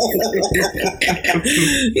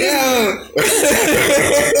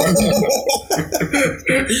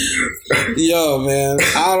 Yo, man,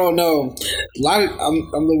 I don't know.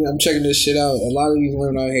 I'm checking this shit out. A lot of these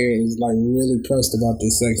women out here is like really pressed about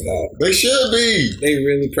this sex doll. They should be. They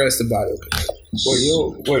really pressed about it.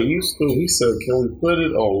 He said, can we put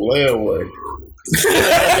it on layaway? Can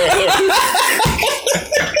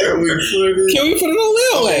we put it on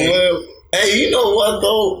layaway? Hey, you know what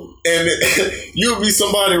though? And you'll be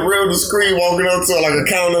somebody real discreet walking up to like a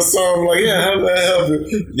counter or something like, yeah, how can I help you?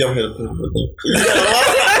 Yo,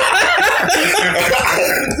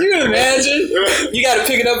 you can imagine? You gotta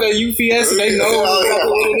pick it up at UPS and they know what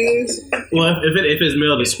it is. Well, if it's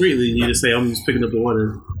mailed discreetly, you just say, I'm just picking up the one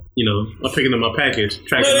and I'm picking up my package.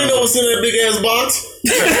 Man, they know what's in that big ass box.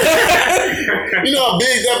 You know how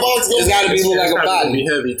big that box is? It's gotta be like a body.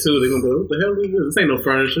 It's gonna be heavy too. They're gonna go, what the hell is this? This ain't no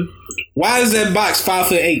furniture. Why is that box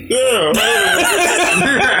 5'8"? Yeah.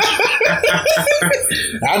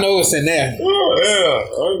 I know what's in there. Oh, yeah.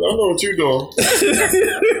 I know what you're doing.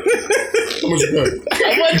 How much you pay?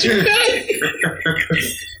 How much you pay?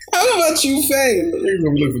 How about you, Faye? You're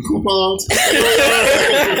gonna be looking for coupons.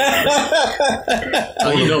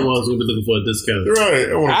 Oh, you know I was gonna be looking for a discount. Right.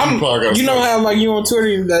 I want a coupon. You know how like you on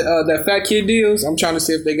Twitter that fat kid deals? I'm trying to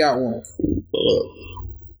see if they got one.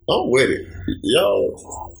 I'm with it.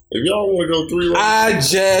 If y'all want to go 3 rounds, I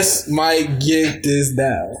just might get this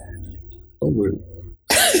down. I'm with it.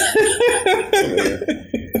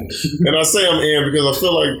 And I say I'm in because I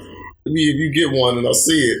feel like if you get one and I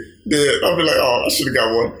see it, then I'll be like, oh, I should have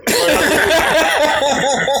got one.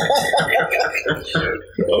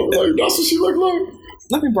 I'll be like, that's what she look like.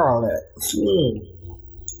 Let me borrow that.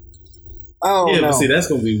 Yeah, but see, that's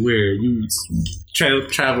gonna be weird. You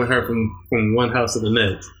traveling her from one house to the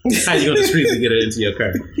next. How you gonna discreetly get her into your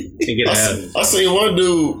car and get her out? I seen one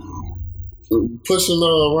dude pushing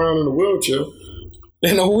around in a wheelchair.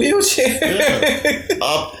 In a wheelchair? Yeah. I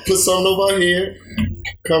put something over here,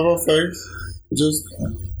 cover her face, just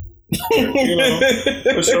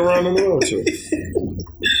push her around in a wheelchair.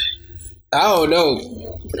 I don't know.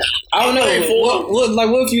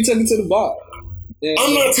 What if you took it to the bar? Yeah.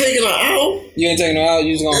 I'm not taking her out. You ain't taking her out.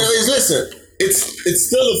 You just gonna listen. It's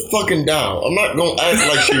still a fucking doll. I'm not gonna act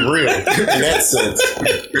like she real in that sense.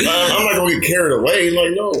 I'm not gonna get carried away.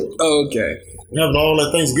 Like no. Oh, okay. Having all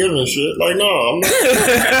that Thanksgiving and shit. Like no, I'm not.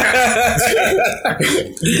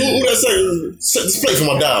 Who that say? Set this place for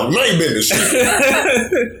my doll. I ain't been this shit.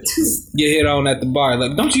 Get hit on at the bar.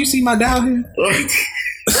 Like, don't you see my doll here?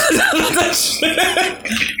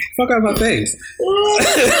 Fuck out my face.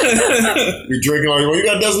 You drinking all you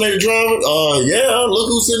got designated driver? Yeah, look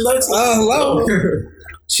who's sitting next to me. Hello.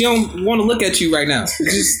 She don't want to look at you right now.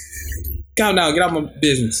 Just calm down, get out my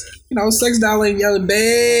business. Sex doll ain't yelling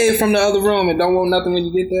babe from the other room and don't want nothing when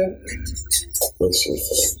you get there.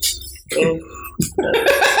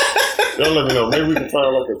 Y'all let me know. Maybe we can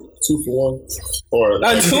find like a 2-for-1 or a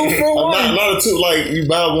 2-for-1. Not a 2. Like you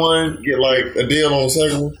buy one, get like a deal on the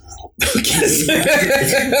second one.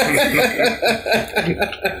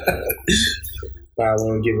 Buy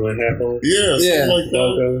one, get one half on. Yeah, something like that.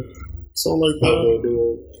 Okay. Something like that.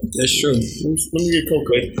 That's true. Let me get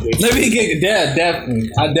Coco. Let me get that. Definitely,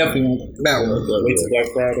 I definitely want that one. Wait till Black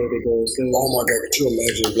Friday they go instead. Oh my God! Could you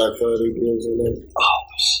imagine Black Friday deals on that? Oh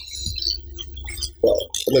shit. Well,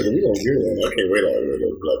 Look, we don't get one. I can't wait on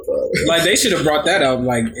Black Friday. Like they should have brought that up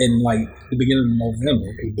like in like the beginning of November.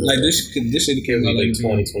 Like this should have came out like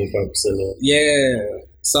like 20-25% off. Yeah,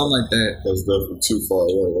 something like that. That's definitely too far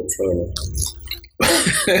away. I'm trying to.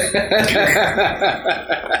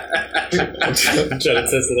 I'm trying to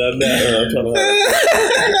test it out now. I'm trying to.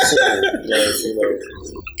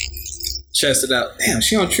 Chest it out. Damn,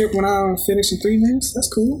 she don't trip when I finish in 3 minutes. That's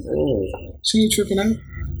cool. She ain't tripping out.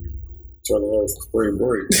 Trying to have some spring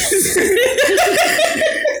break.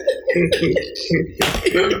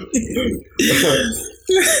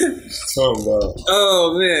 Something about.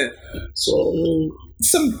 Oh man. So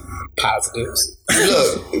Some positives.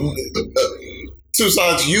 look, two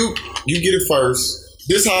sides. You get it first.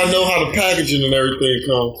 This how I know how the packaging and everything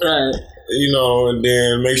comes. Right. You know, and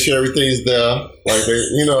then make sure everything's there. Like they,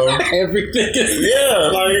 you know. Everything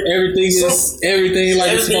is Like everything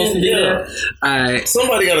like it's supposed to be there. Alright.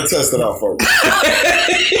 Somebody got to test it out first.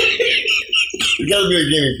 You got to be a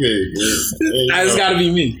guinea pig. It's got to be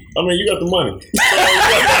me. I mean, you got the money.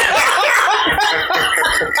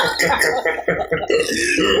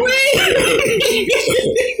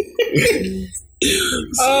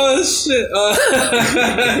 Oh shit!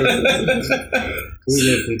 We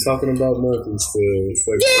went from talking about monkeys to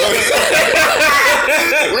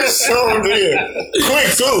We sure did. Quick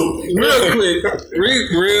too.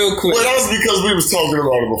 Real quick. Well, that was because we was talking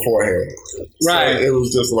about it beforehand. Right. So it was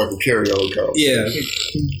just like a carry-on conversation.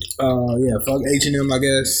 Yeah. Fuck H&M, I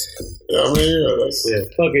guess. Yeah, I mean, yeah, that's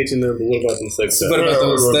fuck H&M, but what about these sex What about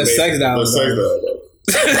those sex dollars?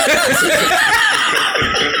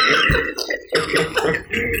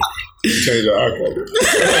 Change your eye color.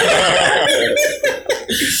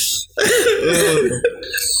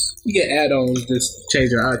 You get add-ons, just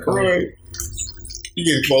change your eye color. Right. You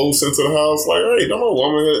get clothes sent to the house, like, hey, don't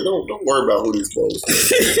worry about who these clothes are.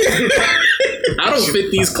 I don't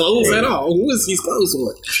fit these clothes at all. Who is these clothes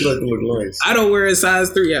for? She like to look nice. I don't wear a size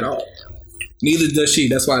 3 at all. Neither does she.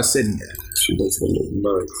 That's why I'm sitting there. She likes to look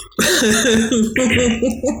nice.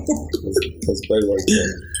 That's better like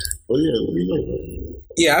that. But yeah, let me know.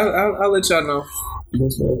 Yeah, I'll let y'all know.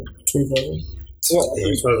 That's right. 25.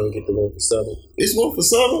 I'm trying to get the one for 7. It's 1 for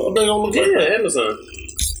 7? I bet on the Amazon.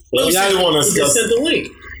 Let me see the one that's got. Sent the link.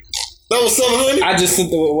 That was 700? I sent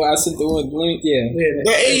the one link. Yeah.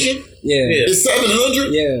 The Asian? Yeah. It's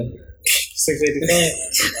 700? Yeah. 685.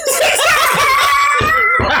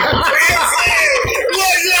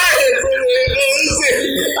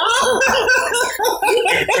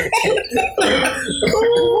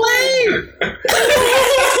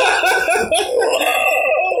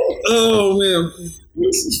 Oh man,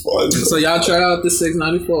 this is fun. So y'all try out the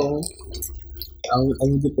 694. I'm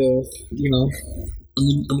gonna get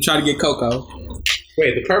I'm trying to get Coco.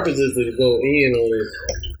 Wait, the purpose is to go in on it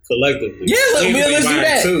collectively. Yeah, look, let's do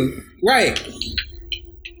that. Too. Right.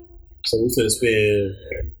 So we could spend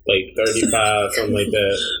like 35, something like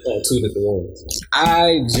that, on 2 different ones.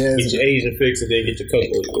 Get your Asian fix and then get your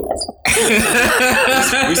Coco fix.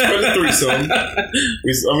 We spent 3 something.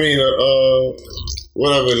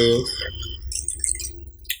 Whatever it is.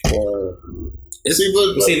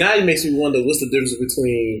 See, now it makes me wonder what's the difference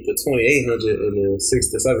between the 2800 and the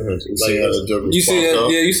 6 to 700. You see that?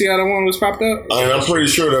 Yeah, you see how the one was popped up? I'm pretty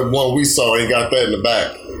sure that one we saw ain't got that in the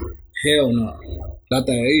back. Hell no. Not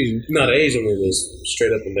that Asian. No, the Asian one was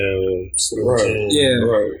straight up and down. Right. Yeah.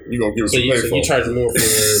 Right. You gonna give us some pay for. You charge more for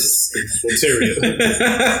material.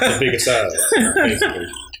 The bigger size, basically.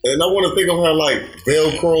 And I want to think of how like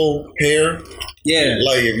Velcro hair. Yeah.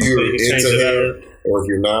 Like if you're into hair or if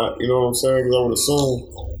you're not, you know what I'm saying? Because I would assume,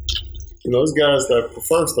 there's guys that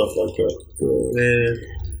prefer stuff like that. Man,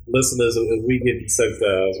 listeners, if we get these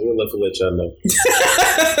textiles, we'll have to let y'all know.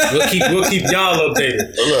 we'll keep y'all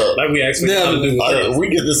updated. Look, like we actually to do. If we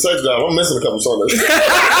get this textile, I'm missing a couple Sundays.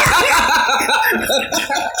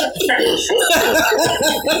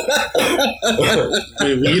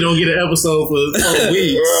 You don't get an episode for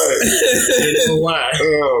weeks. Right. Why?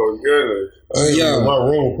 Oh goodness. I ain't been in my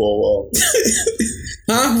room for a while.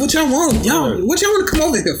 Huh? What y'all want? What y'all want to come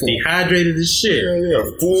over here for? Dehydrated as shit. Yeah,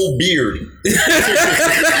 full beard.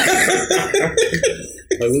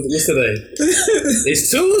 What's today?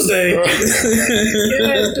 It's Tuesday. Yeah,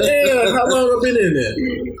 how long have I been in there?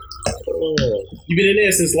 You've been in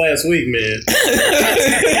there since last week, man. I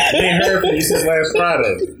ain't heard from you since last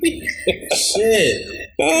Friday. Shit.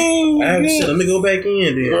 Oh, shit. Let me go back in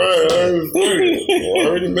then. Right, I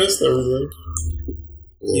already missed everything.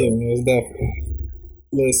 Yeah, most definitely.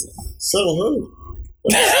 Listen. 700.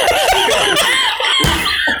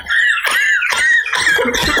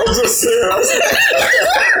 I'm just saying.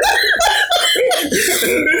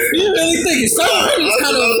 You really think it's 700 is kind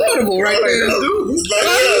kind of affordable right there.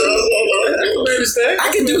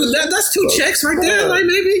 I can do that. That's 2 checks right there. Like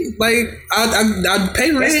maybe, like I'd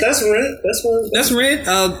pay rent. That's rent. That's rent.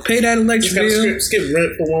 Pay that electric bill. Skip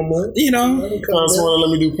rent for 1 month. You know. Councilman, let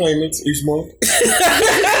me do payments each month.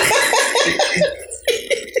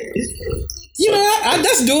 You know,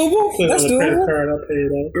 that's doable. That's doable. Card I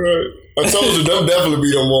paid off. Right. I told you, them definitely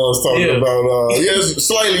be the ones talking about, yes,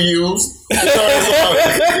 slightly used.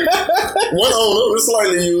 One owner, it's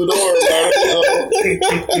slightly used. Don't worry about it.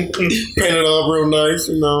 Painted up real nice,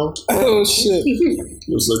 you know. Oh, shit.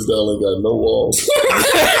 Your $6 ain't got no walls.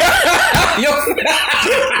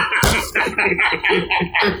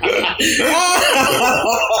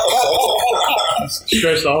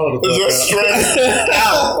 Stretched all the Just stretched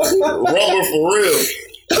out. Rubber for real.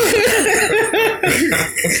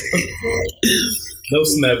 No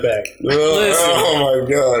snapback. Oh my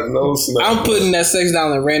God, no snapback. I'm putting that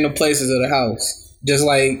 $6 in random places of the house. Just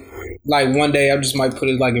like one day I just might put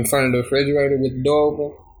it like in front of the refrigerator with the door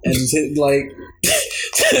open and just hit like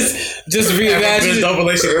just reimagine it.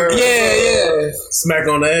 Yeah. Smack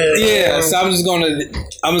on the head. Yeah, so I'm just gonna like,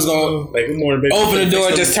 good morning, baby. open the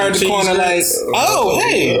door, just turn the corner like, oh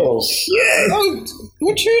hey, oh shit,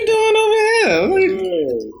 what you doing over here?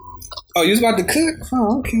 Oh, you was about to cook?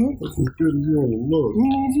 Oh, okay.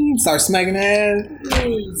 Start smacking the ass.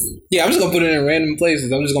 Yeah, I'm just gonna put it in random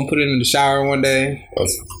places. I'm just gonna put it in the shower one day.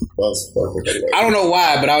 That's perfect. I don't know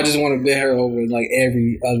why, but I just want to bend her over in like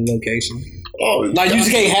every other location. Oh, like you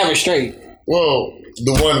just can't have it straight. Well,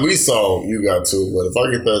 the one we saw, you got to, but if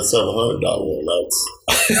I get that $700 one,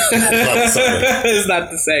 that's not the same. It's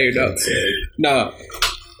not the same, no. No.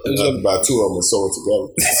 I'm going to buy 2 of them and sew it together.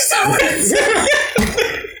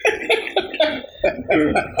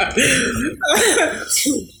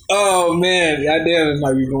 Oh man, goddamn, it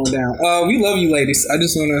might be going down. We love you, ladies. I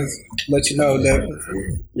just want to let you know that.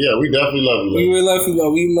 Yeah, we definitely love you. We love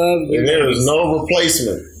you. We love you. And there is no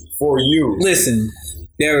replacement for you. Listen,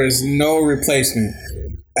 there is no replacement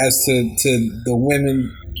as to the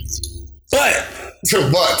women,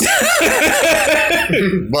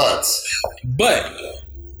 but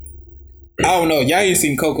I don't know. Y'all ain't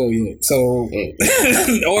seen Coco yet, so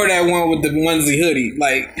or that one with the onesie hoodie,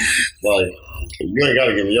 like you ain't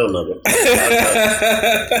gotta give me your number.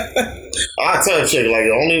 I tell a chick like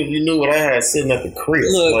only if you knew what I had sitting at the crib.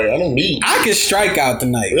 Look, like I don't need. I can strike out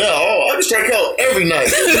tonight. Yeah, I can strike out every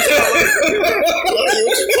night.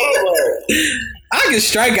 What you talking about? I can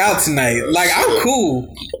strike out tonight. Like I'm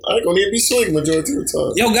cool. I ain't gonna need to be swinging majority of the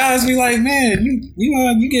time. Yo, guys be like, man,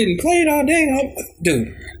 you getting played all day,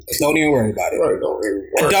 dude. Don't even worry about it. Right, don't even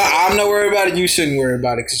worry. I'm not worried about it. You shouldn't worry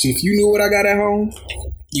about it. Because if you knew what I got at home,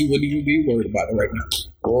 you wouldn't even be worried about it right now.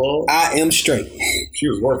 Well, I am straight. She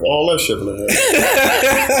was worth all that shit in her head.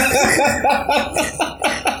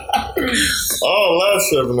 All that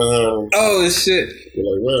shit in her head. Oh, shit. You're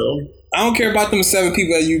like, well, I don't care about them 7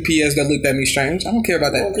 people at UPS that looked at me strange. I don't care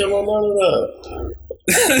about that. I don't care about none of that.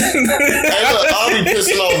 Hey, look, I'll be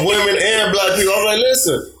pissing off women and black people. I'm like,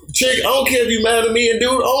 listen, chick, I don't care if you mad at me, and dude,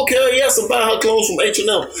 I don't care. Yes, I'm buying her clothes from H&M.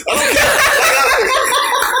 I don't care.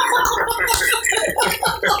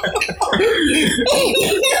 I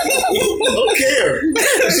don't care.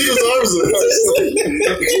 She deserves it.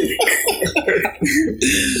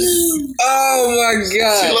 Oh my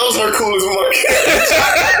God. She loves her coolest money.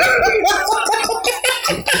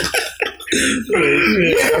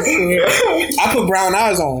 I put brown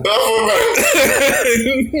eyes on.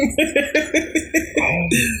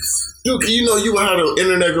 Dude, you know you how the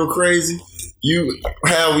internet go crazy? You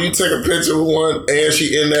take a picture of one and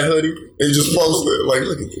she in that hoodie and just post it. Like,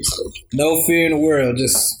 look at this stuff. No fear in the world.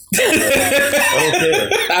 Just I don't care.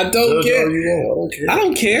 I don't care. You want. I don't care. I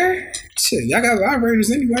don't care. Shit, y'all got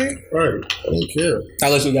vibrators anyway. Right. I don't care.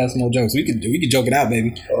 Unless we got some more jokes. We could joke it out,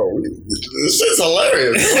 baby. Oh, this shit's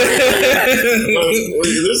hilarious.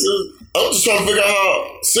 I'm just trying to figure out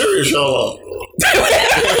how serious y'all are.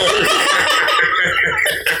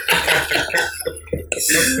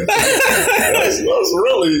 that's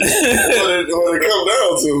really what it comes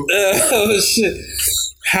down to. Oh shit!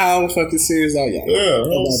 How fucking serious are y'all? Yeah,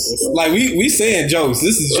 like we saying jokes.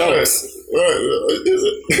 This is jokes. Right. Is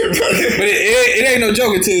it? But it ain't no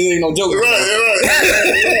joke until it ain't no joke. Right.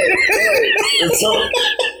 So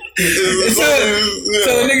a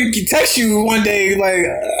nigga can text you one day like,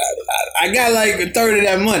 I got like a third of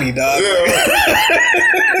that money, dog. Yeah, right.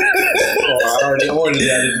 I already ordered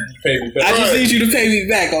that. Pay me back. I just need you to pay me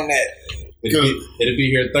back on that. It'll be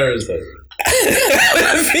here Thursday. We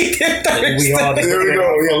all there we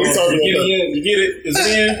go. Yeah, we talking about that. You get it? It's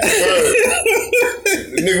in. Right.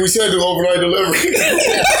 Nigga, we said do overnight delivery.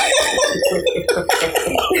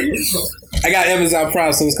 I got Amazon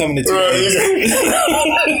Prime, so it's coming to 2 days.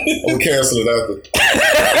 I'm gonna cancel it after.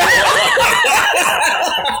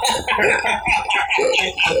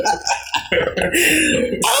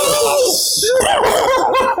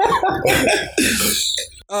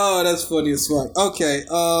 Oh, that's funny as fuck. Okay.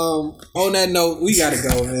 On that note, we gotta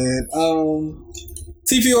go, man.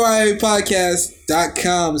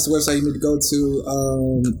 TPOIApodcast.com is the website you need to go to.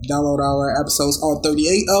 Download all our episodes, all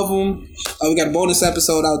 38 of them. We got a bonus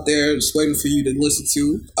episode out there just waiting for you to listen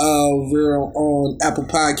to. We're on Apple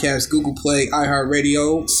Podcasts, Google Play,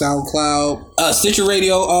 iHeartRadio, SoundCloud, Stitcher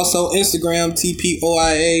Radio, also Instagram,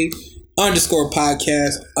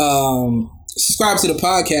 TPOIA_podcast. Subscribe to the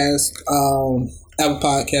podcast, Apple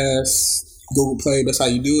Podcasts, Google Play, that's how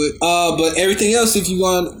you do it. But everything else, if you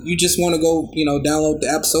just want to go, download the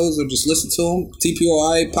episodes or just listen to them,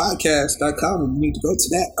 TPOIapodcast.com. You need to go to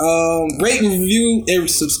that. Rate and review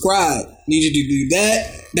and subscribe. Need you to do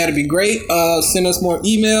that. That'd be great. Send us more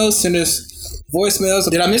emails. Send us voicemails.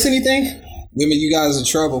 Did I miss anything? Women, you guys in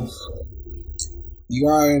trouble. You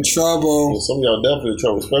are in trouble. Some of y'all definitely in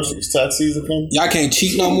trouble, especially if tax season comes. Y'all can't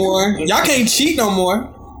cheat no more. Y'all can't cheat no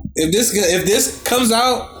more. If this comes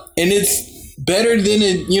out and it's better than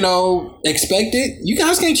it, expected, you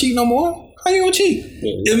guys can't cheat no more. How you gonna cheat?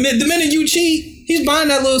 Yeah. The minute you cheat, he's buying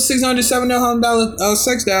that little $600-$700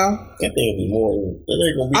 sex doll. That thing be more. That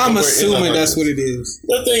ain't gonna be. I'm assuming that's what it is.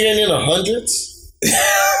 That thing ain't in the hundreds. You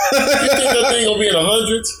think that thing gonna be in the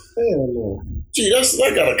hundreds? Hell no. Gee,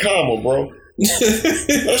 that got a comma, bro.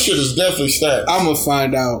 That shit is definitely stacked. I'm gonna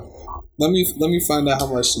find out. Let me find out how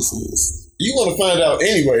much this is. You want to find out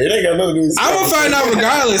anyway. It ain't got nothing to do with I'm going to find out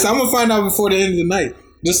regardless. I'm going to find out before the end of the night.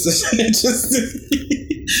 Just to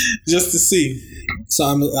see. So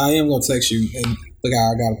I am going to text you and look how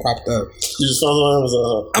I got it propped up. You just found it on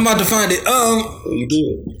Amazon. I'm about to find it. You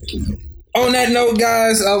did. On that note,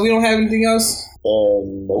 guys, we don't have anything else?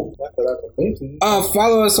 Nope.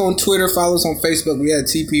 Follow us on Twitter. Follow us on Facebook. We had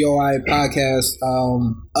TPOI Podcast.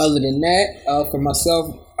 Other than that, for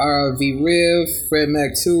myself, V Riv, Fred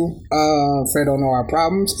Mac 2, Fred don't know our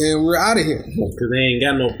problems, and we're out of here. Because they ain't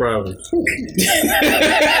got no problems.